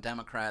cooperate on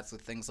Democrats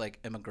with things like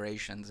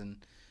immigrations and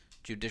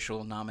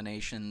judicial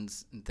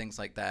nominations and things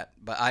like that,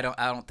 but I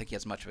don't think he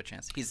has much of a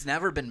chance. He's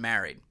never been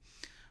married,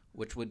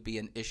 which would be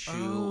an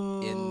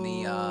issue in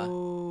the.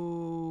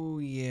 Oh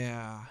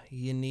yeah,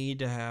 you need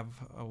to have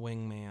a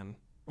wingman.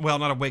 Well,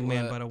 not a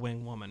wingman, but a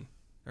wing woman,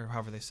 or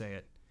however they say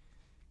it,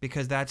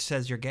 because that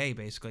says you're gay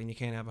basically, and you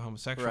can't have a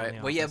homosexual. Right. In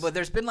the Well, yeah, office. but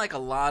there's been like a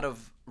lot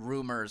of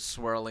rumors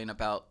swirling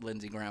about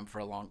Lindsey Graham for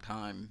a long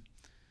time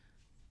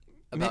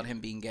about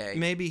him being gay.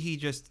 Maybe he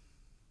just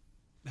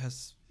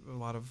has a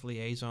lot of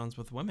liaisons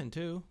with women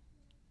too.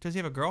 Does he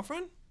have a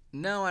girlfriend?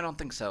 No, I don't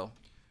think so.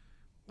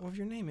 Well, if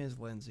your name is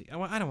Lindsey,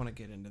 I don't want to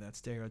get into that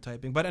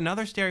stereotyping, but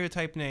another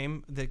stereotype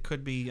name that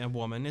could be a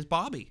woman is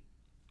Bobby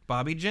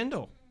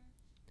Jindal.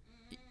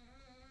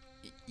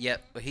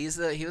 Yep, he was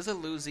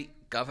a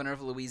governor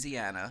of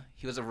Louisiana.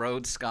 He was a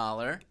Rhodes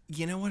Scholar.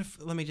 You know what?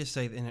 Let me just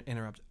say,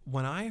 interrupt.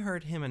 When I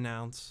heard him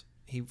announce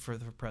for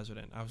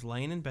president, I was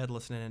laying in bed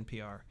listening to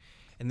NPR,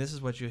 and this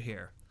is what you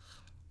hear.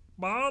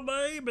 My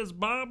name is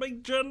Bobby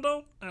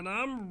Jindal, and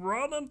I'm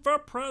running for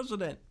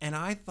president. And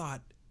I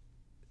thought,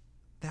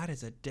 that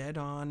is a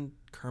dead-on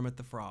Kermit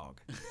the Frog.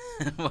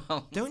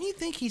 Well, don't you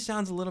think he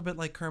sounds a little bit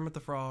like Kermit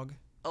the Frog?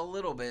 A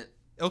little bit.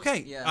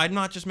 Okay, yeah. I'm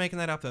not just making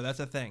that up, though. That's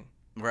a thing.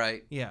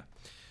 Right. Yeah.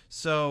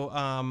 So,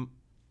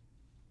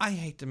 I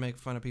hate to make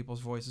fun of people's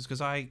voices, because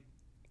I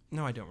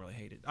don't really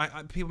hate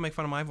it. People make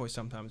fun of my voice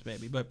sometimes,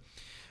 maybe, but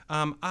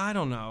I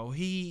don't know.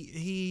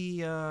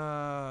 He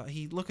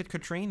look at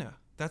Katrina.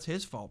 That's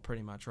his fault,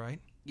 pretty much, right?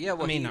 Yeah,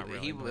 well, not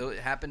really. It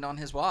happened on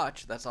his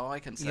watch. That's all I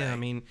can say. Yeah, I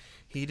mean,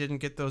 he didn't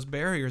get those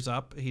barriers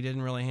up. He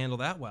didn't really handle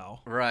that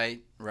well.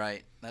 Right.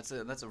 That's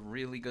a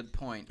really good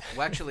point.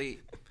 Well,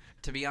 actually,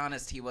 to be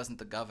honest, he wasn't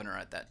the governor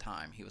at that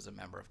time. He was a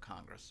member of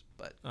Congress.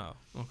 But oh,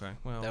 okay.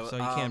 Well, so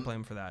you can't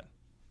blame him for that.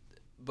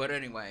 But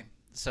anyway,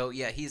 so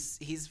yeah, he's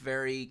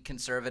very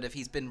conservative.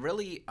 He's been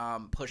really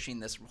pushing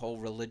this whole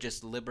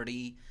religious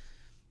liberty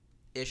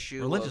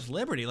issue. Religious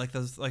liberty, like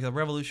the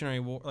Revolutionary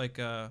War,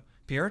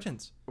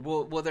 Puritans.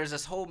 Well, there's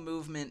this whole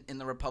movement in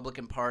the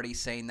Republican Party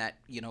saying that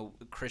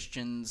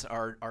Christians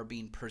are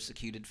being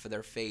persecuted for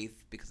their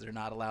faith because they're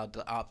not allowed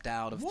to opt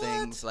out of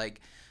things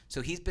like.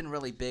 So he's been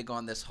really big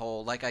on this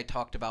whole, like I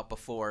talked about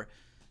before,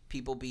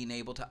 people being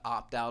able to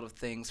opt out of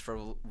things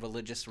for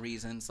religious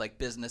reasons, like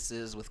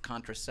businesses with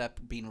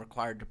being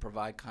required to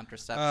provide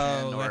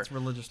contraception. Oh, that's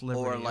religious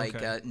liberty. Or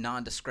like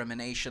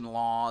non-discrimination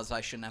laws. I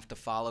shouldn't have to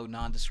follow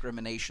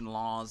non-discrimination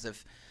laws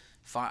if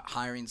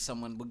hiring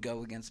someone would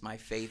go against my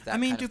faith. That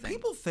kind of thing.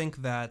 People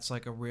think that's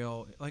like a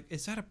real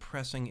is that a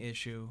pressing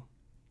issue?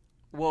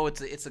 Well,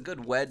 it's a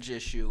good wedge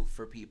issue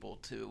for people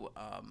to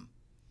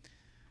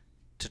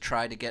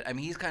try to get. I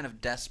mean, he's kind of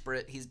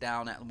desperate. He's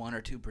down at 1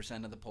 or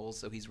 2% of the polls,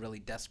 so he's really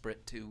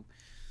desperate to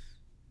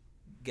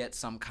get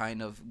some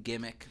kind of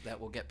gimmick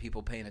that will get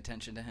people paying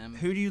attention to him.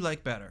 Who do you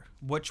like better?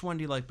 Which one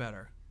do you like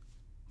better?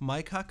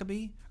 Mike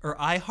Huckabee or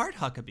I Heart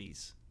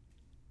Huckabees?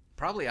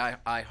 Probably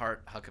I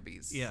Heart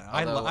Huckabees. Yeah,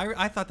 Although,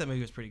 I thought that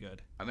movie was pretty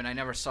good. I mean, I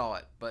never saw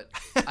it, but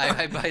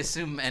I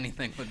assume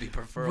anything would be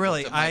preferable.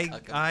 Really, to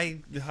Mike Huckabee.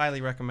 I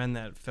highly recommend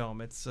that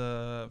film. It's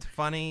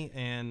funny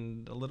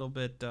and a little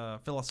bit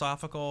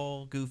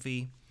philosophical,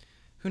 goofy.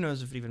 Who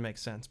knows if it even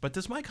makes sense? But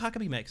does Mike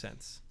Huckabee make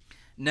sense?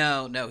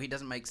 No, he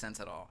doesn't make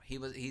sense at all. He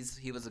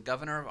was a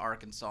governor of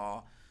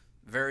Arkansas,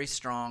 very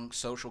strong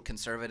social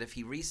conservative.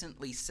 He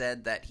recently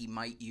said that he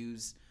might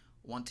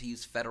want to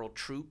use federal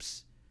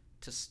troops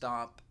to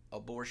stop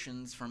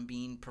abortions from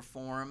being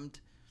performed.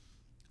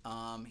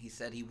 He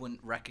said he wouldn't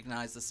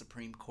recognize the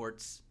Supreme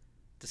Court's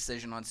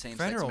decision on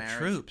same-sex Federal marriage.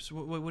 troops?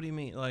 What do you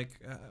mean?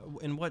 Like,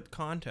 in what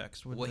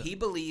context? He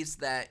believes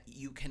that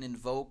you can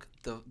invoke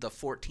the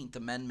 14th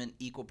Amendment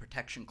Equal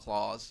Protection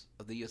Clause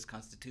of the U.S.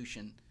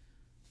 Constitution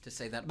to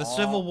say that the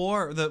Civil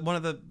War,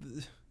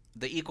 the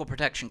Equal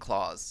Protection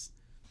Clause,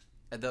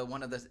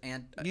 one of the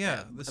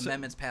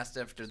amendments passed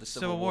after the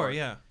Civil War,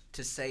 yeah,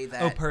 to say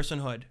that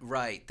personhood,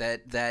 right,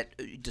 that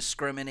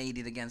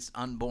discriminating against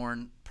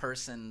unborn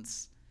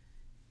persons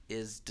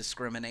is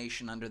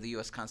discrimination under the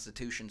U.S.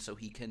 Constitution, so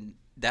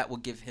that will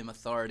give him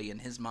authority in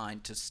his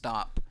mind to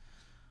stop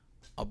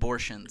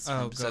abortions.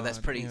 So that's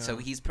pretty. Yeah. So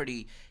he's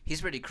pretty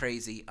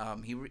crazy.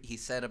 He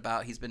said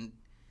he's been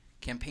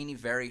campaigning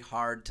very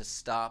hard to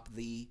stop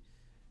the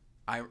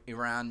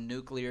Iran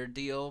nuclear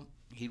deal.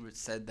 He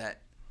said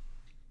that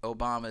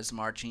Obama is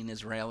marching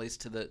Israelis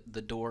to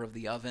the door of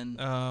the oven.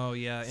 Oh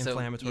yeah,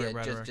 inflammatory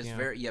rhetoric.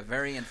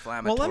 Very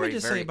inflammatory. Well, let me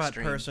just say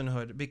extreme. about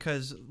personhood,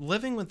 because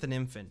living with an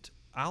infant,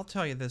 I'll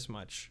tell you this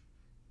much: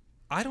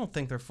 I don't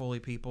think they're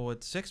fully people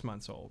at 6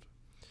 months old,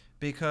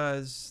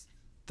 because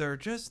they're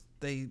just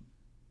you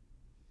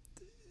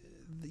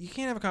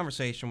can't have a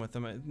conversation with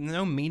them,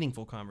 no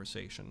meaningful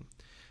conversation.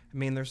 I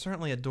mean, they're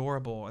certainly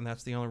adorable, and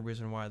that's the only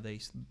reason why they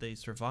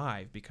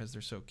survive, because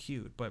they're so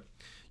cute. But,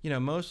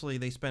 mostly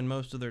they spend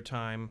most of their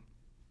time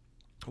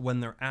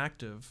when they're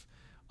active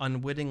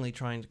unwittingly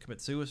trying to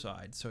commit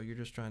suicide. So you're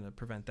just trying to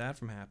prevent that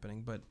from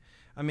happening. But,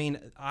 I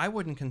mean, I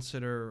wouldn't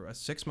consider a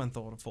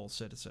 6-month-old a full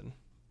citizen.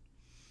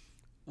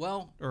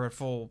 Well... Or a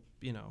full,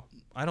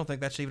 I don't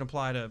think that should even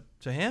apply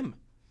to him.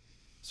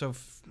 So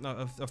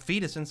a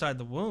fetus inside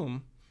the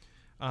womb,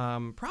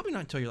 probably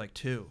not until you're like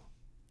 2.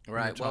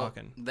 Right. Well,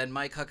 then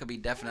Mike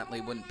Huckabee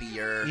definitely wouldn't be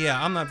your.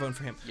 Yeah, I'm not voting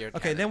for him. Okay,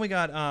 candidate. Then we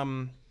got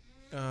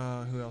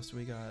who else do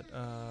we got?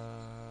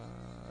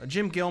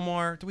 Jim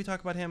Gilmore. Did we talk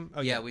about him?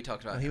 Oh yeah, we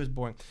talked about him. He was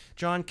boring.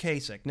 John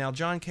Kasich. Now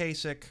John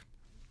Kasich,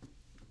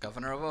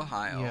 governor of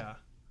Ohio.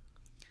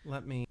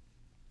 Yeah.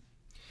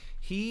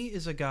 He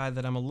is a guy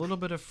that I'm a little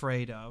bit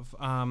afraid of.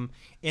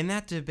 In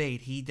that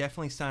debate, he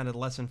definitely sounded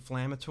less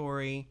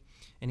inflammatory,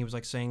 and he was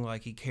saying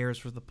he cares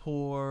for the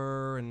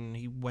poor, and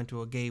he went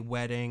to a gay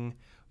wedding.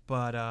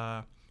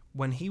 But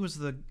when he was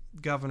the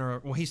governor,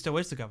 well, he still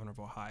is the governor of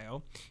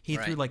Ohio, he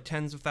threw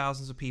tens of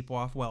thousands of people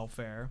off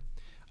welfare.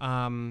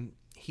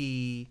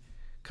 He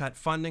cut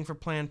funding for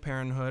Planned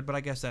Parenthood, but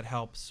I guess that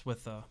helps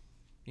with the,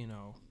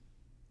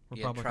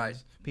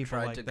 Republicans.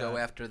 People tried to go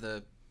after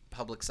the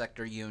public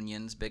sector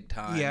unions big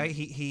time. Yeah,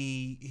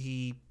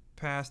 he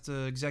passed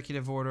an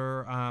executive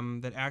order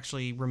that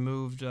actually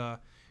removed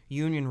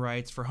union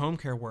rights for home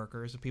care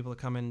workers, the people that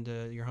come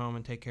into your home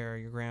and take care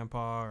of your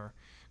grandpa or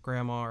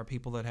grandma, or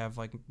people that have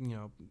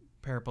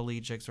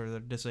paraplegics or they're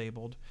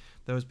disabled,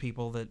 those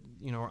people that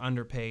are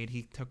underpaid.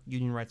 He took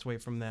union rights away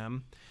from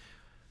them.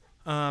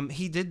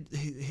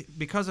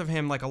 Because of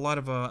him, a lot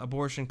of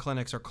abortion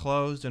clinics are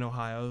closed in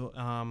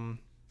Ohio,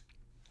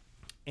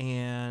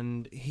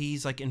 and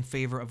he's in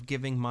favor of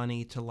giving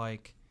money to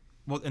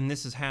and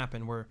this has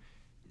happened where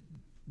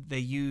they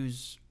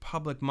use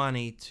public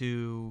money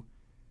to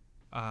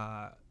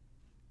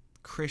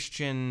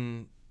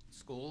Christian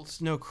schools.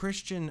 No,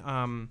 Christian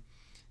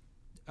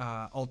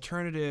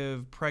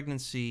alternative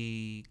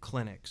pregnancy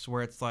clinics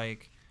where it's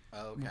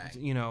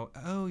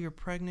you're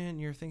pregnant,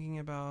 you're thinking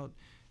about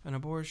an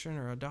abortion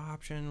or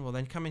adoption, well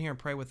then come in here and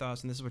pray with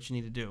us, and this is what you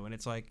need to do. And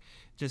it's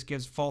just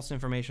gives false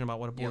information about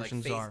what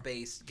abortions are.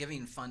 Faith-based,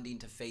 giving funding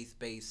to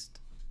faith-based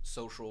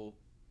social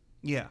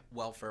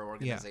welfare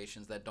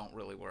organizations that don't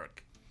really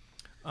work.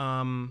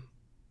 And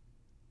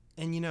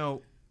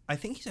I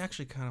think he's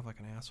actually kind of an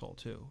asshole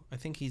too. I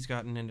think he's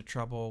gotten into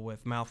trouble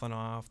with mouthing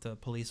off to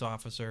police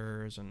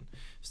officers and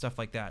stuff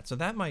like that. So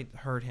that might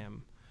hurt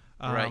him.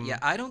 Right. Yeah.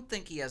 I don't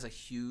think he has a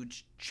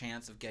huge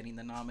chance of getting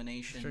the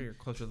nomination. Sure, you're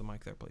closer to the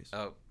mic there, please.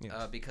 Oh,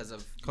 yeah. Because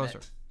of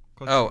closer.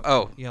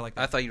 Yeah, like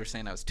that. I thought you were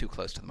saying I was too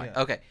close to the mic.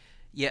 Yeah. Okay.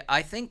 Yeah,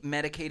 I think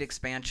Medicaid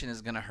expansion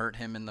is going to hurt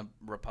him in the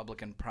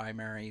Republican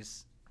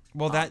primaries.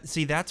 Well,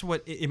 that's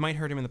what it might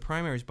hurt him in the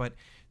primaries, but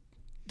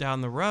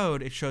down the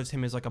road, it shows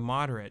him as a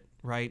moderate,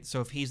 right?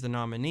 So if he's the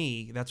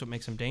nominee, that's what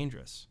makes him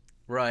dangerous.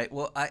 Right.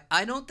 Well,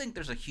 I don't think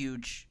there's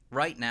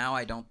right now,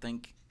 I don't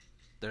think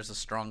there's a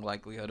strong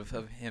likelihood of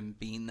him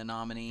being the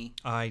nominee.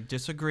 I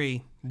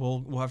disagree.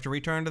 We'll have to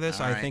return to this.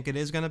 All I right. think it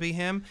is going to be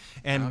him,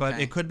 but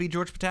it could be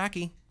George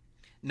Pataki.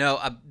 No,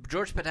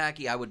 George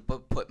Pataki, I would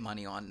put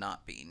money on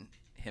not being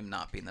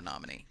the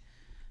nominee.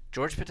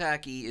 George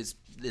Pataki is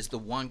the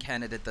one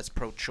candidate that's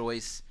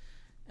pro-choice.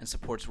 and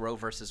supports Roe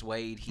versus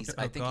Wade. He's Oh,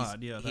 I think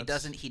God, yeah, he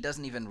that's-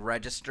 doesn't even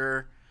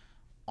register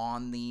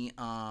on the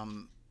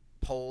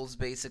polls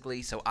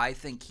basically. So I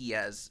think he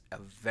has a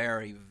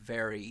very,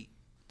 very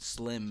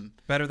slim.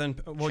 Better than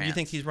well, do you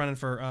think Chance. he's running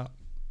for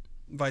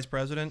vice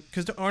president?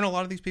 Because aren't a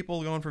lot of these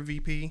people going for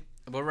VP?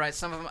 Well, right.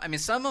 Some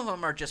of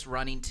them are just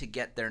running to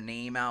get their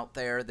name out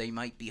there. They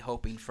might be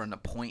hoping for an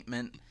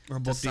appointment Or a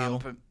book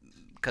deal.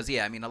 Because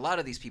a lot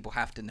of these people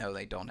have to know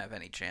they don't have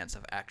any chance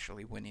of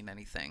actually winning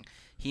anything.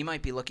 He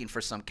might be looking for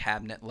some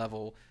cabinet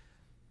level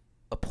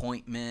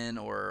appointment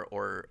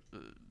or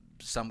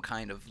some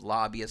kind of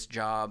lobbyist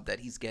job that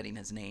he's getting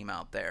his name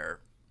out there,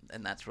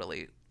 and that's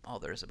really all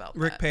there is about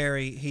Rick that.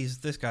 Perry,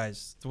 this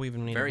guy's. We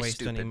even need Very to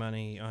waste any stupid.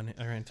 money on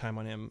or any time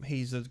on him.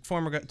 He's a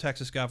former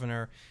Texas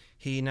governor.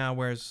 He now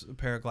wears a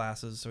pair of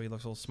glasses, so he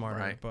looks a little smarter.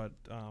 Right. But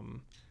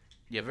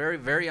Yeah, very,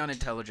 very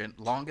unintelligent.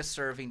 Longest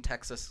serving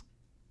Texas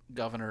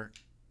governor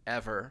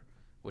ever,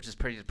 which is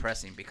pretty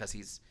depressing because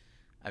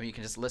you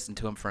can just listen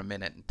to him for a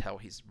minute and tell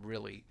he's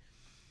really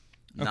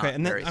not okay,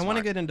 and then very I want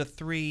to smart. get into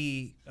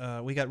three.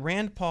 We got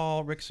Rand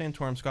Paul, Rick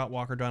Santorum, Scott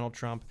Walker, Donald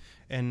Trump,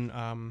 and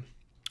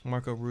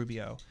Marco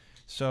Rubio.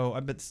 So,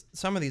 but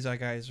some of these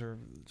guys are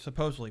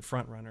supposedly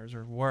front runners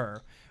or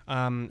were.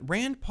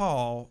 Rand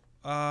Paul.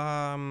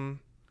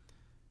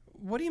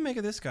 What do you make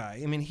of this guy?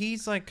 I mean,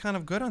 he's like kind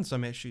of good on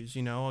some issues.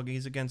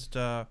 He's against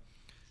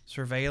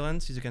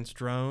surveillance. He's against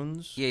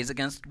drones. Yeah, he's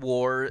against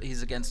war.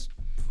 He's against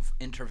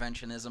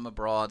interventionism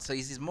abroad. So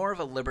he's more of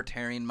a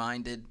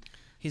libertarian-minded.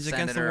 He's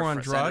against the war on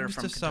drugs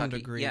to some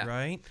Kentucky. degree, Yeah.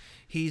 right?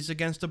 He's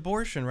against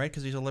abortion, right?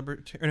 Because he's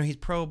he's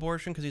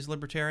pro-abortion because he's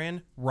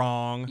libertarian.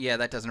 Wrong. Yeah,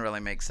 that doesn't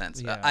really make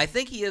sense. Yeah. I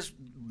think he is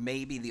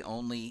maybe the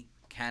only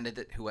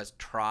candidate who has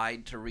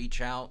tried to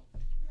reach out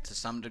to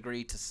some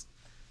degree to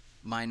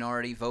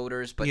minority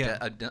voters, but Yeah.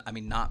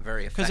 not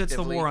very effectively. Because it's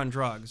the war on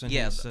drugs. And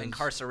yeah, he says,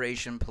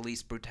 incarceration,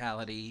 police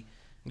brutality.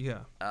 Yeah.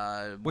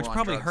 War Which on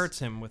probably drugs. hurts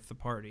him with the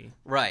party.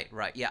 Right.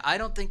 Yeah, I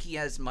don't think he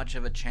has much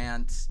of a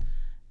chance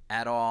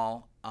at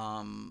all.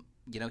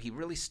 He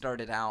really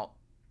started out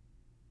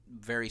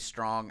very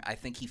strong. I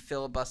think he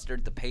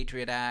filibustered the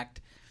Patriot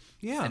Act.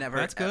 Yeah, and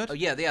that's good.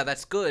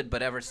 That's good.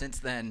 But ever since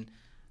then,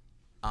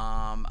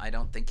 I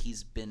don't think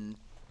he's been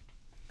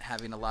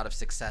having a lot of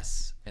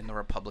success in the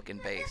Republican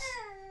base.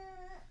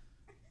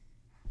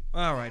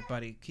 All right,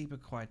 buddy. Keep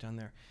it quiet down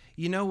there.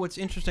 You know what's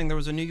interesting? There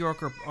was a New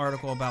Yorker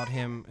article about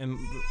him. And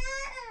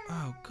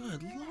oh,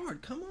 good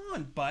Lord. Come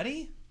on,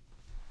 buddy.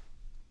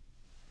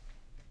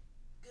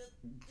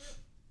 You're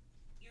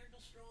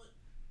destroyed.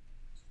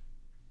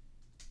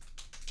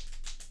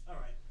 All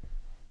right.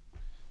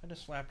 I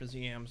just slapped his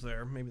yams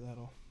there. Maybe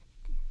that'll...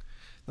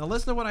 Now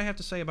listen to what I have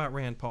to say about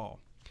Rand Paul.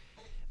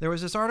 There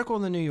was this article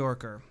in the New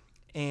Yorker,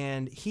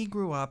 and he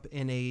grew up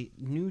in a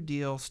New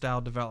Deal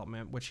style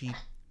development, which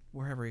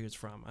wherever he was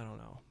from, I don't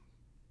know.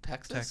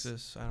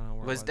 Texas, I don't know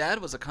where His dad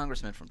was a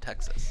congressman from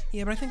Texas.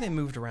 Yeah, but I think they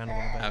moved around a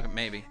little bit.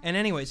 Maybe. And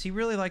anyways, he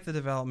really liked the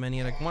development.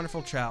 He had a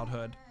wonderful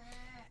childhood.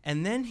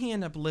 And then he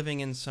ended up living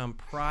in some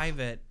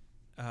private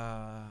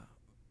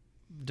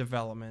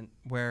development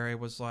where it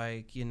was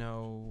like,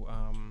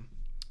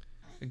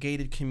 a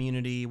gated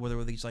community where there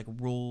were these like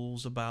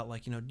rules about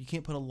like, you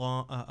can't put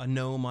a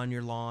gnome on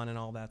your lawn and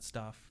all that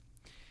stuff.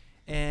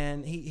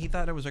 And he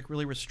thought it was like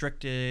really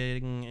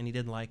restricting and he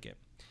didn't like it.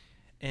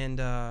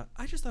 And I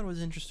just thought it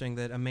was interesting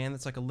that a man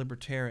that's like a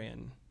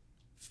libertarian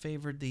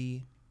favored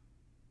the,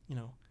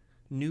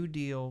 New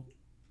Deal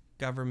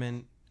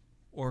government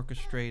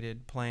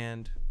orchestrated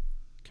planned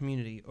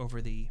community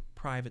over the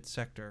private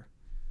sector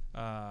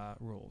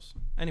rules.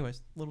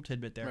 Anyways, little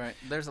tidbit there. Right.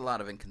 There's a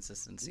lot of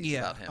inconsistencies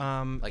Yeah, about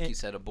him. Like and- you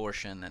said,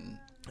 abortion and...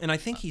 And I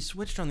think he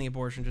switched on the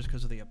abortion just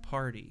because of the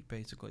party,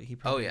 basically. He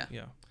probably,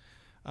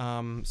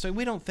 yeah. So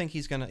we don't think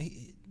he's gonna.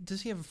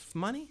 Does he have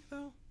money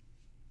though?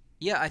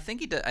 Yeah, I think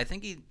he does. I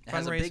think he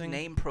has a big Fundraising?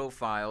 name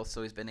profile,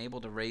 so he's been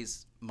able to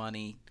raise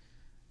money.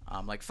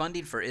 Like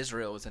funding for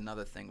Israel is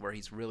another thing where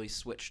he's really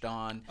switched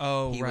on.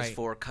 Oh, he right. was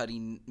for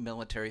cutting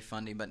military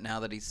funding, but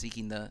now that he's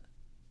seeking the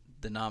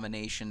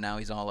nomination, now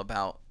he's all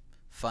about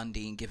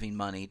funding, giving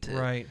money to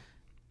Right.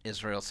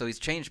 Israel. So he's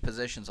changed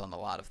positions on a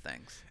lot of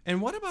things.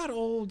 And what about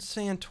old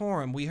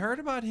Santorum? We heard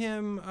about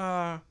him.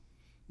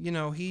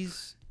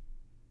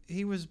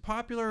 He was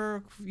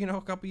popular.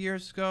 A couple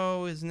years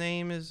ago. His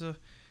name is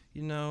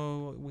we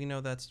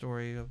know that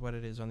story of what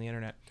it is on the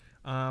internet.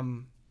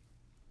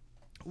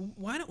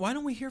 Why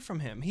don't we hear from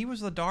him? He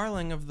was the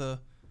darling of the.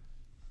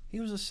 He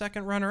was a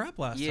second runner-up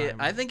last time. Yeah,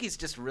 I think he's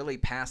just really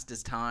past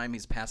his time.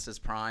 He's past his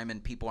prime,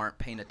 and people aren't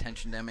paying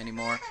attention to him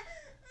anymore.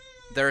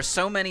 There are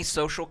so many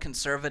social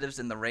conservatives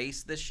in the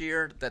race this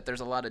year that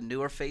there's a lot of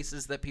newer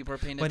faces that people are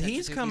paying But attention to.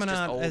 he's coming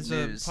just out old as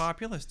news. a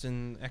populist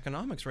in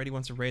economics, right? He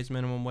wants to raise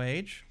minimum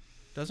wage,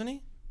 doesn't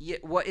he? Yeah,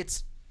 well,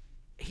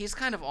 he's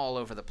kind of all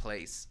over the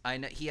place. I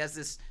know he has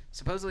this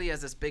supposedly he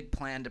has this big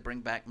plan to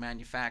bring back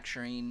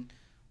manufacturing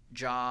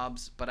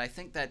jobs, but I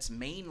think that's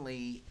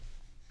mainly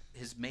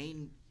his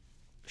main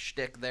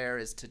shtick there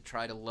is to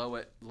try to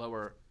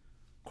lower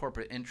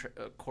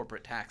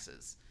corporate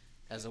taxes,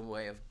 as a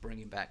way of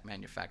bringing back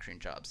manufacturing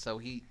jobs. So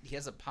he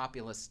has a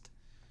populist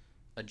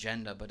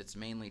agenda, but it's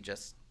mainly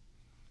just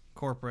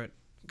corporate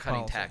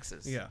cutting policy.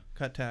 taxes. Yeah,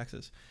 cut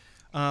taxes.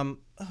 Oh,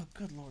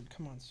 good Lord.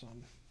 Come on,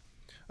 son.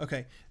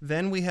 Okay.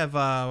 Then we have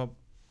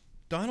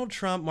Donald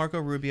Trump, Marco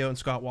Rubio, and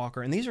Scott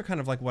Walker. And these are kind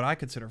of like what I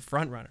consider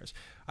front runners.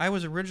 I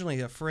was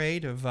originally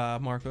afraid of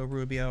Marco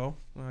Rubio.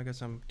 Well, I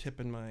guess I'm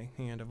tipping my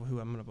hand of who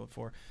I'm going to vote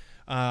for.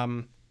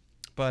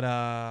 But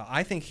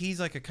I think he's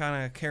like a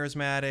kind of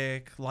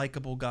charismatic,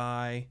 likable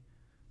guy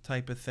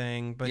type of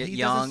thing. But he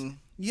young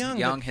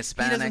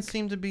Hispanic. He doesn't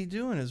seem to be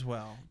doing as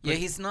well. Yeah,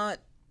 he's not.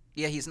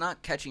 Yeah, he's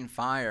not catching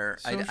fire.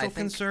 Social I think,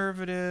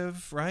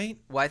 conservative, right?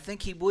 Well, I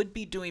think he would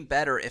be doing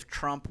better if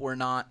Trump were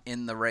not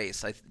in the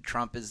race.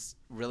 Trump is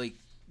really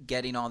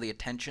getting all the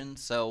attention,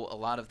 so a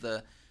lot of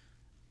the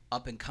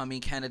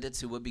up-and-coming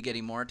candidates who would be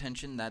getting more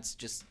attention, that's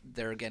just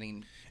they're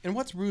getting And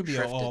what's Rubio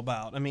drifted. all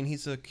about? I mean,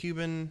 he's a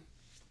Cuban,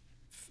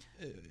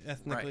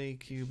 ethnically Right.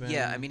 Cuban.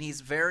 Yeah, I mean,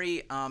 he's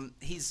very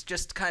he's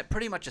just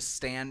pretty much a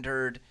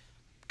standard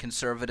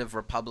conservative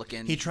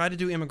Republican. He tried to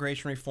do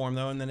immigration reform,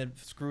 though, and then it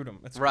screwed him.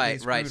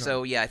 Right.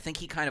 So, yeah, I think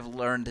he kind of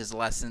learned his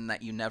lesson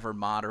that you never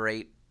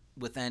moderate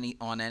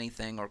on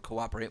anything or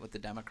cooperate with the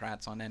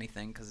Democrats on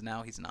anything, because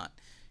now he's not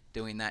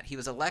doing that. He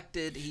was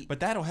elected. But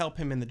that'll help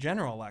him in the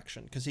general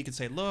election, because he could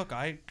say, look,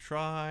 I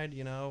tried,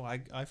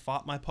 I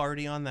fought my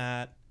party on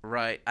that.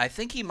 Right. I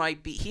think he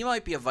might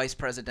be a vice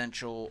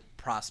presidential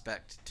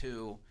prospect,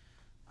 too.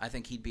 I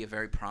think he'd be a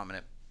very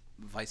prominent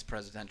vice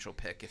presidential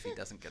pick if he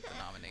doesn't get the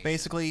nomination.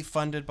 Basically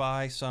funded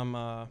by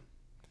some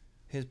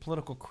his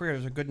political career.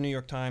 There's a good New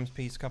York Times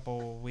piece a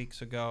couple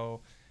weeks ago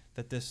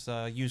that this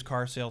used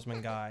car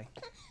salesman guy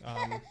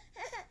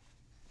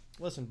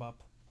listen, Bub,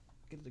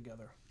 get it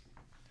together.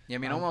 Yeah, I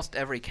mean, almost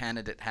every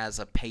candidate has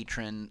a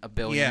patron, a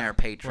billionaire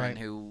patron right.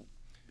 who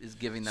is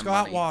giving them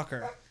Scott money.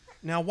 Walker.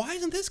 Now, why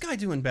isn't this guy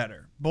doing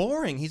better?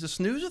 Boring. He's a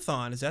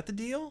snooze-a-thon. Is that the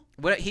deal?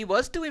 Well, he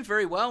was doing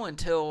very well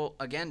until,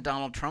 again,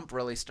 Donald Trump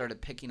really started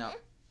picking up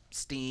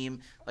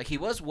steam. Like, he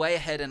was way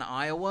ahead in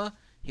Iowa.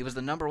 He was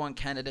the number one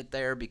candidate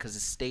there because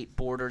his state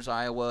borders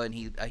Iowa, and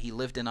he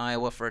lived in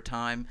Iowa for a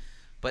time.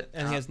 But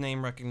And he has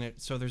name recognition,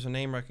 so there's a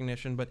name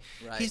recognition, but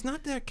Right. he's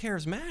not that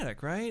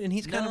charismatic, right? And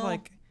he's kind of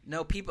like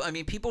No,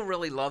 people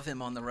really love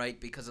him on the right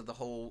because of the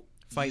whole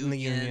Fight with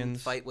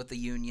the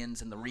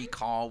unions and the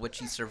recall, which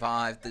he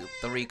survived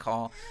the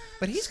recall.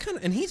 But he's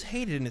he's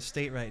hated in his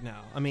state right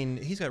now. I mean,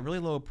 he's got really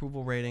low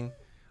approval rating.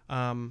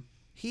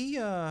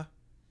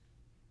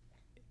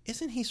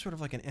 Isn't he sort of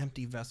like an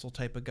empty vessel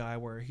type of guy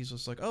where he's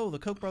just like, oh, the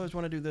Koch brothers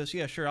want to do this.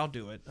 Yeah, sure, I'll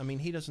do it. I mean,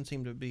 he doesn't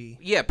seem to be.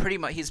 Yeah, pretty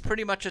much. He's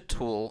pretty much a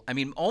tool. I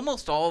mean,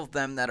 almost all of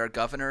them that are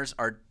governors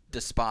are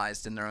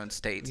despised in their own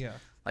states. Yeah.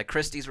 Like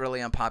Christie's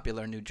really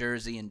unpopular in New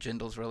Jersey, and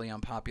Jindal's really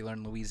unpopular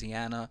in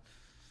Louisiana.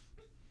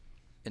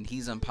 And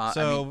he's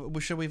unpopular. So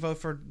should we vote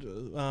for?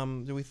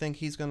 Do we think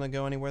he's going to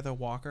go anywhere though,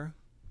 Walker?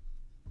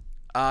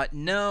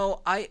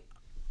 No, I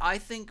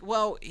think.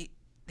 Well,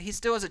 he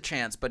still has a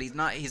chance, but he's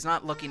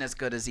not looking as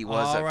good as he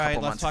was a couple months ago. All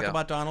right, let's talk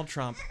about Donald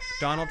Trump.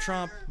 Donald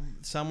Trump,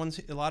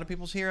 a lot of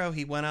people's hero.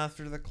 He went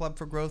after the Club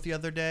for Growth the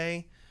other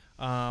day.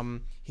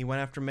 He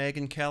went after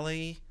Megyn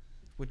Kelly,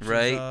 which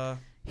right. is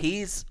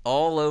He's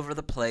all over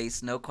the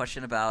place, no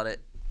question about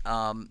it.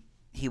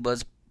 He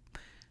was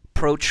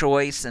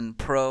pro-choice and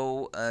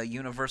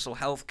pro-universal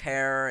health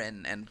care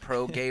and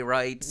pro-gay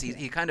rights.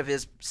 He kind of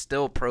is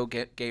still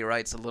pro-gay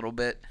rights a little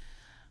bit.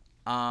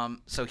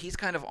 So he's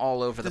kind of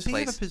all over the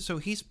place. So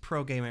he's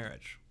pro-gay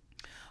marriage.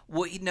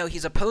 Well,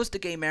 he's opposed to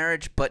gay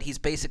marriage, but he's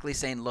basically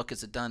saying, look,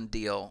 it's a done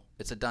deal.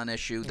 It's a done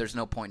issue. There's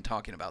no point in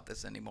talking about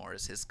this anymore,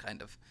 is his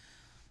kind of...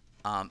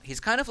 he's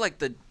kind of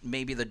like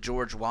maybe the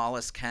George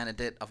Wallace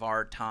candidate of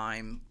our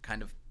time,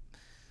 kind of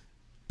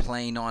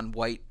playing on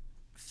white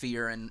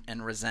fear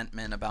and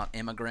resentment about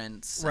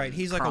immigrants. Right,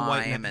 he's like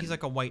crime he's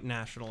like a white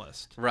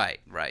nationalist. Right.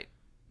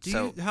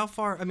 How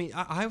far? I mean,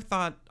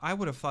 I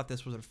would have thought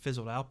this would have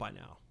fizzled out by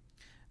now.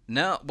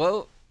 No,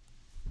 well,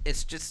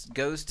 it just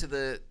goes to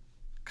the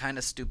kind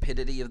of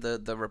stupidity of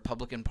the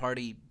Republican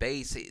Party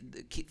base.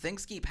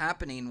 Things keep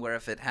happening where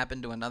if it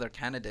happened to another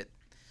candidate,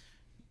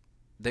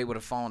 they would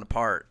have fallen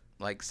apart.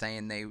 Like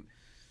saying they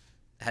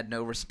had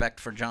no respect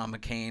for John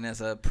McCain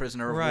as a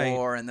prisoner of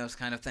war and those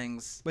kind of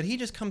things. But he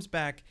just comes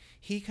back.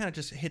 He kind of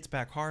just hits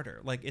back harder.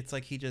 Like it's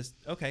like he just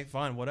okay,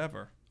 fine,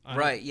 whatever.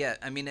 Right? Yeah.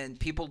 I mean, and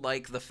people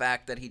like the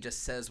fact that he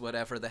just says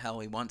whatever the hell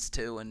he wants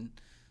to. And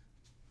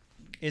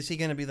is he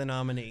going to be the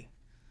nominee?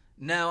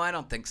 No, I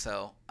don't think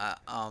so.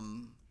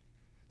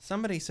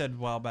 Somebody said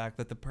a while back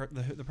that the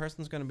person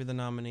who's going to be the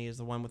nominee is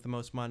the one with the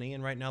most money,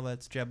 and right now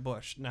that's Jeb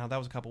Bush. Now that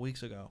was a couple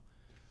weeks ago.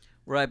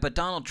 Right, but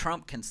Donald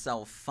Trump can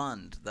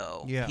self-fund,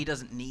 though. Yeah. He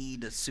doesn't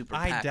need a super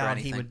PAC or anything. I doubt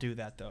he would do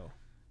that, though.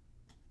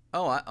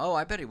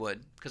 I bet he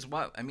would. Because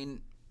what? I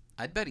mean,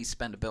 I'd bet he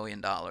spent $1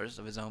 billion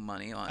of his own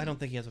money on... I don't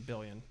think he has $1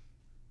 billion.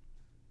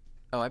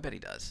 Oh, I bet he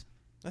does.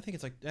 I think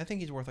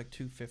he's worth like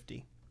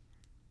 $250.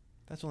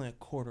 That's only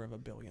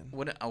 $250 million.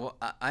 What?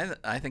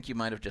 I think you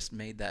might have just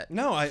made that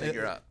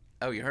figure up.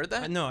 Oh, you heard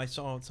that? No, I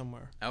saw it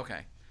somewhere.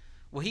 Okay.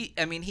 Well, he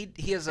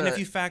has And if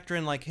you factor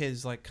in like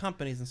his like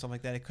companies and stuff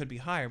like that, it could be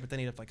higher. But then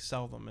he'd have to like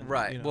sell them. And,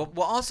 right. You know.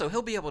 Well, also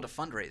he'll be able to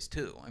fundraise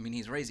too. I mean,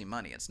 he's raising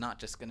money. It's not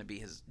just going to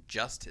be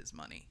just his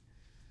money.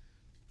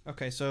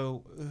 Okay,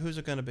 so who's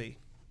it going to be?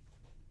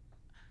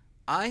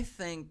 I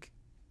think.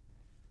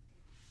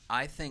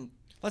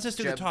 Let's just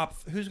do the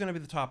top. Who's going to be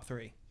the top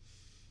three?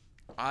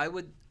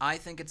 I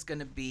think it's going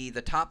to be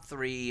the top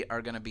three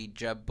are going to be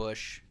Jeb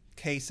Bush,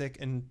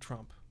 Kasich, and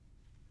Trump.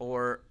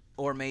 Or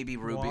maybe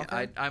Rubio.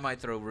 I might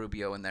throw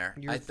Rubio in there.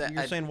 You're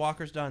saying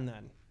Walker's done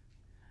then?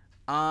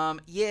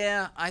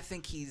 Yeah, I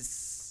think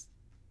he's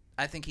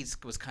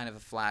was kind of a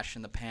flash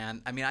in the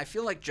pan. I mean, I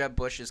feel like Jeb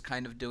Bush is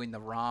kind of doing the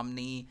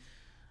Romney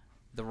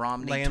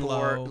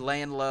tour,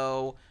 laying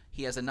low.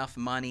 He has enough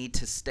money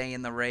to stay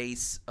in the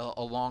race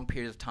a long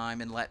period of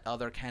time and let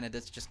other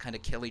candidates just kind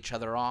of kill each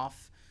other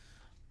off.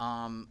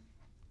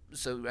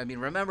 So I mean,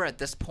 remember at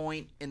this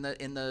point in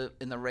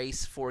the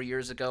race 4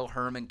 years ago,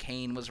 Herman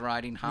Cain was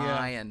riding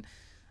high and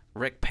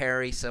Rick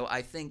Perry. So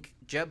I think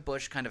Jeb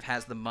Bush kind of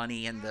has the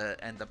money and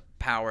the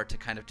power to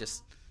kind of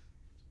just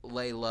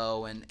lay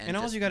low and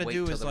all just you got to wait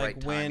do till is the like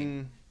right win,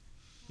 timing.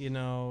 you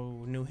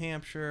know, New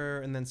Hampshire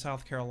and then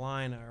South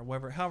Carolina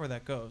or however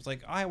that goes.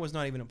 Like Iowa's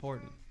not even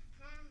important,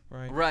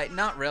 right? Right,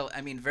 not really.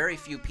 I mean, very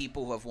few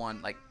people who have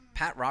won. Like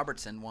Pat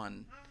Robertson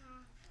won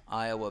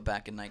Iowa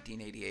back in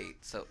 1988.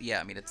 So yeah,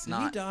 I mean, it's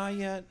not. Did he die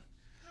yet?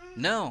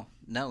 No,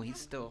 he's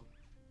still.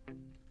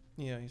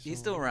 Yeah, he's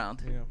still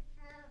around. Yeah.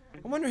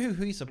 I wonder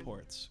who he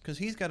supports, because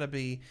he's got to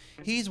be.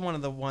 He's one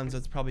of the ones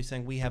that's probably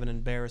saying we have an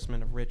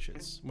embarrassment of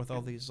riches with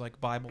all these like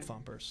Bible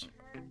thumpers.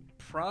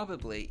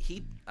 Probably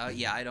he.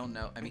 Yeah, I don't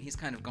know. I mean, he's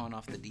kind of gone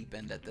off the deep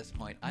end at this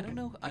point. I don't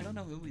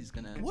know who he's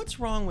gonna. What's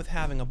wrong with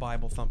having a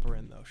Bible thumper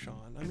in though,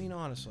 Sean? I mean,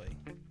 honestly,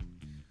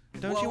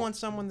 don't you want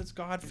someone that's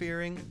God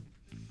fearing?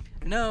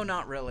 No,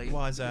 not really.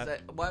 Why is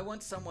that? Well, I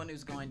want someone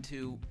who's going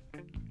to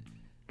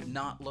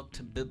not look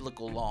to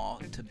biblical law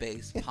to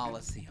base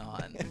policy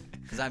on.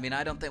 Because, I mean,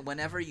 I don't think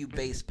whenever you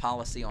base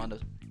policy on a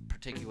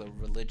particular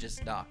religious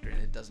doctrine,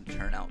 it doesn't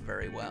turn out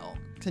very well.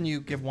 Can you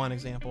give one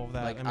example of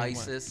that? Like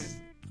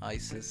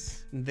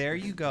ISIS. There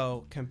you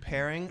go,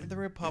 comparing the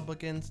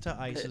Republicans to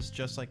ISIS,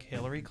 just like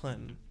Hillary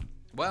Clinton.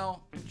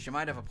 Well, she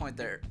might have a point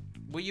there.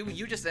 Well,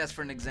 you just asked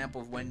for an example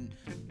of when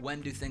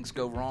do things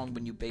go wrong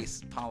when you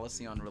base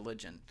policy on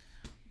religion.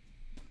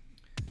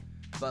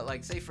 But,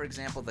 like, say, for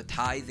example, the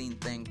tithing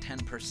thing,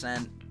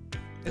 10%.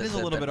 It is a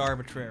little bit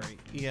arbitrary.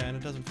 Yeah, and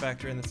it doesn't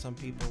factor in that some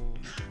people's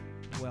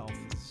wealth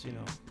is, you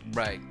know.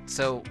 Right.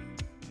 So.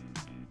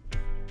 Yeah.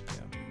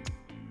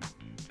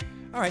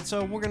 All right,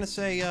 so we're going to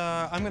say,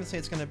 I'm going to say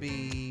it's going to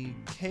be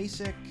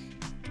Kasich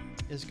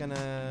it's going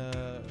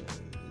to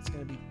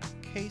be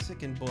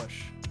Kasich and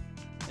Bush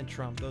and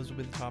Trump. Those will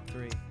be the top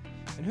three.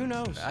 And who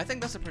knows? I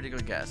think that's a pretty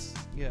good guess.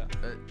 Yeah.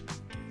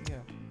 Yeah.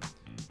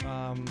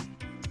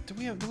 Do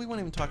we want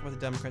to even talk about the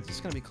Democrats?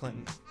 It's going to be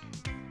Clinton.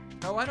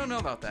 Oh, I don't know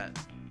about that.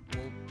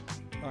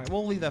 All right,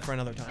 we'll leave that for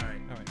another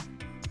time. All right.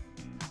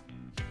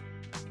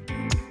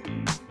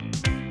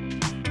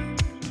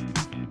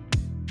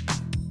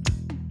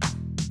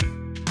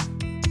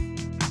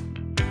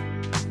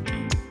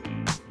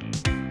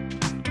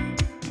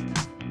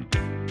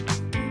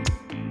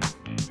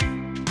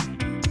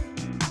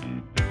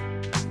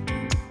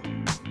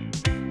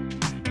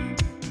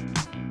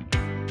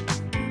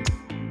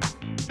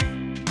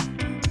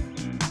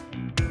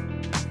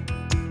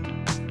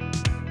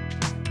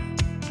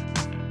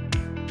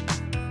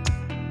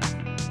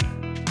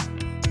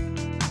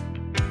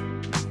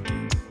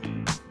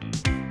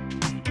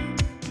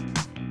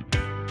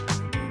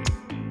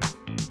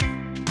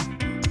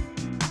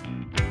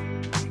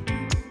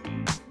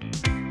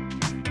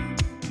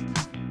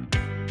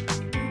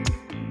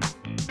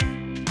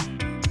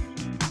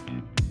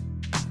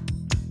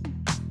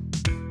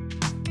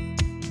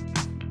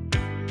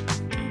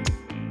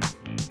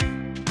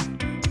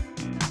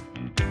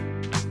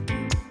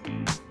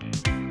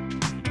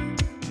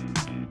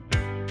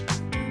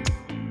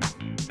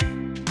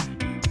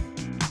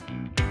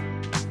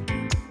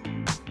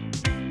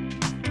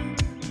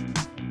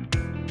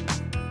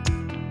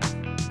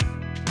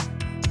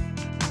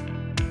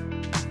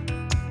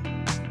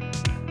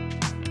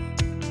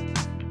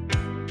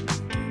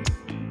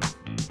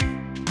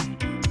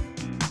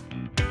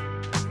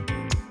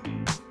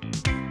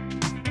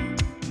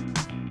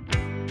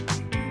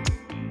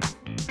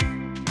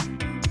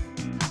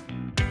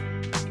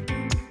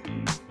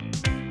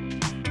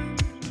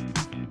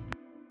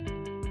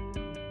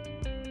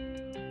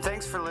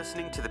 Thanks for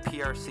listening to the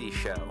PRC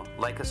Show.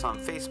 Like us on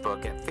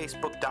Facebook at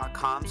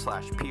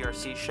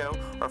facebook.com/PRC Show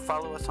or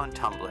follow us on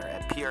Tumblr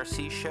at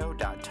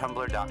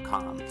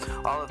prcshow.tumblr.com.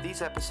 All of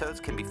these episodes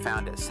can be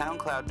found at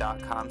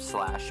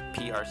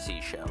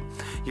soundcloud.com/PRC Show.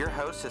 Your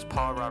host is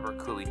Paul Robert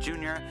Cooley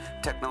Jr.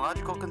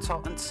 Technological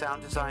consultant,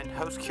 sound design,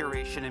 host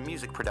curation, and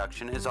music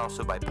production is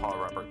also by Paul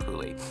Robert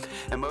Cooley.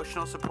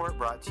 Emotional support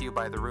brought to you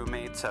by the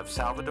roommates of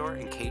Salvador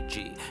and Kate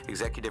G.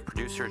 Executive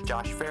producer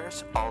Josh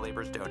Ferris. All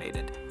labors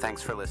donated.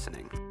 Thanks for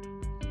listening.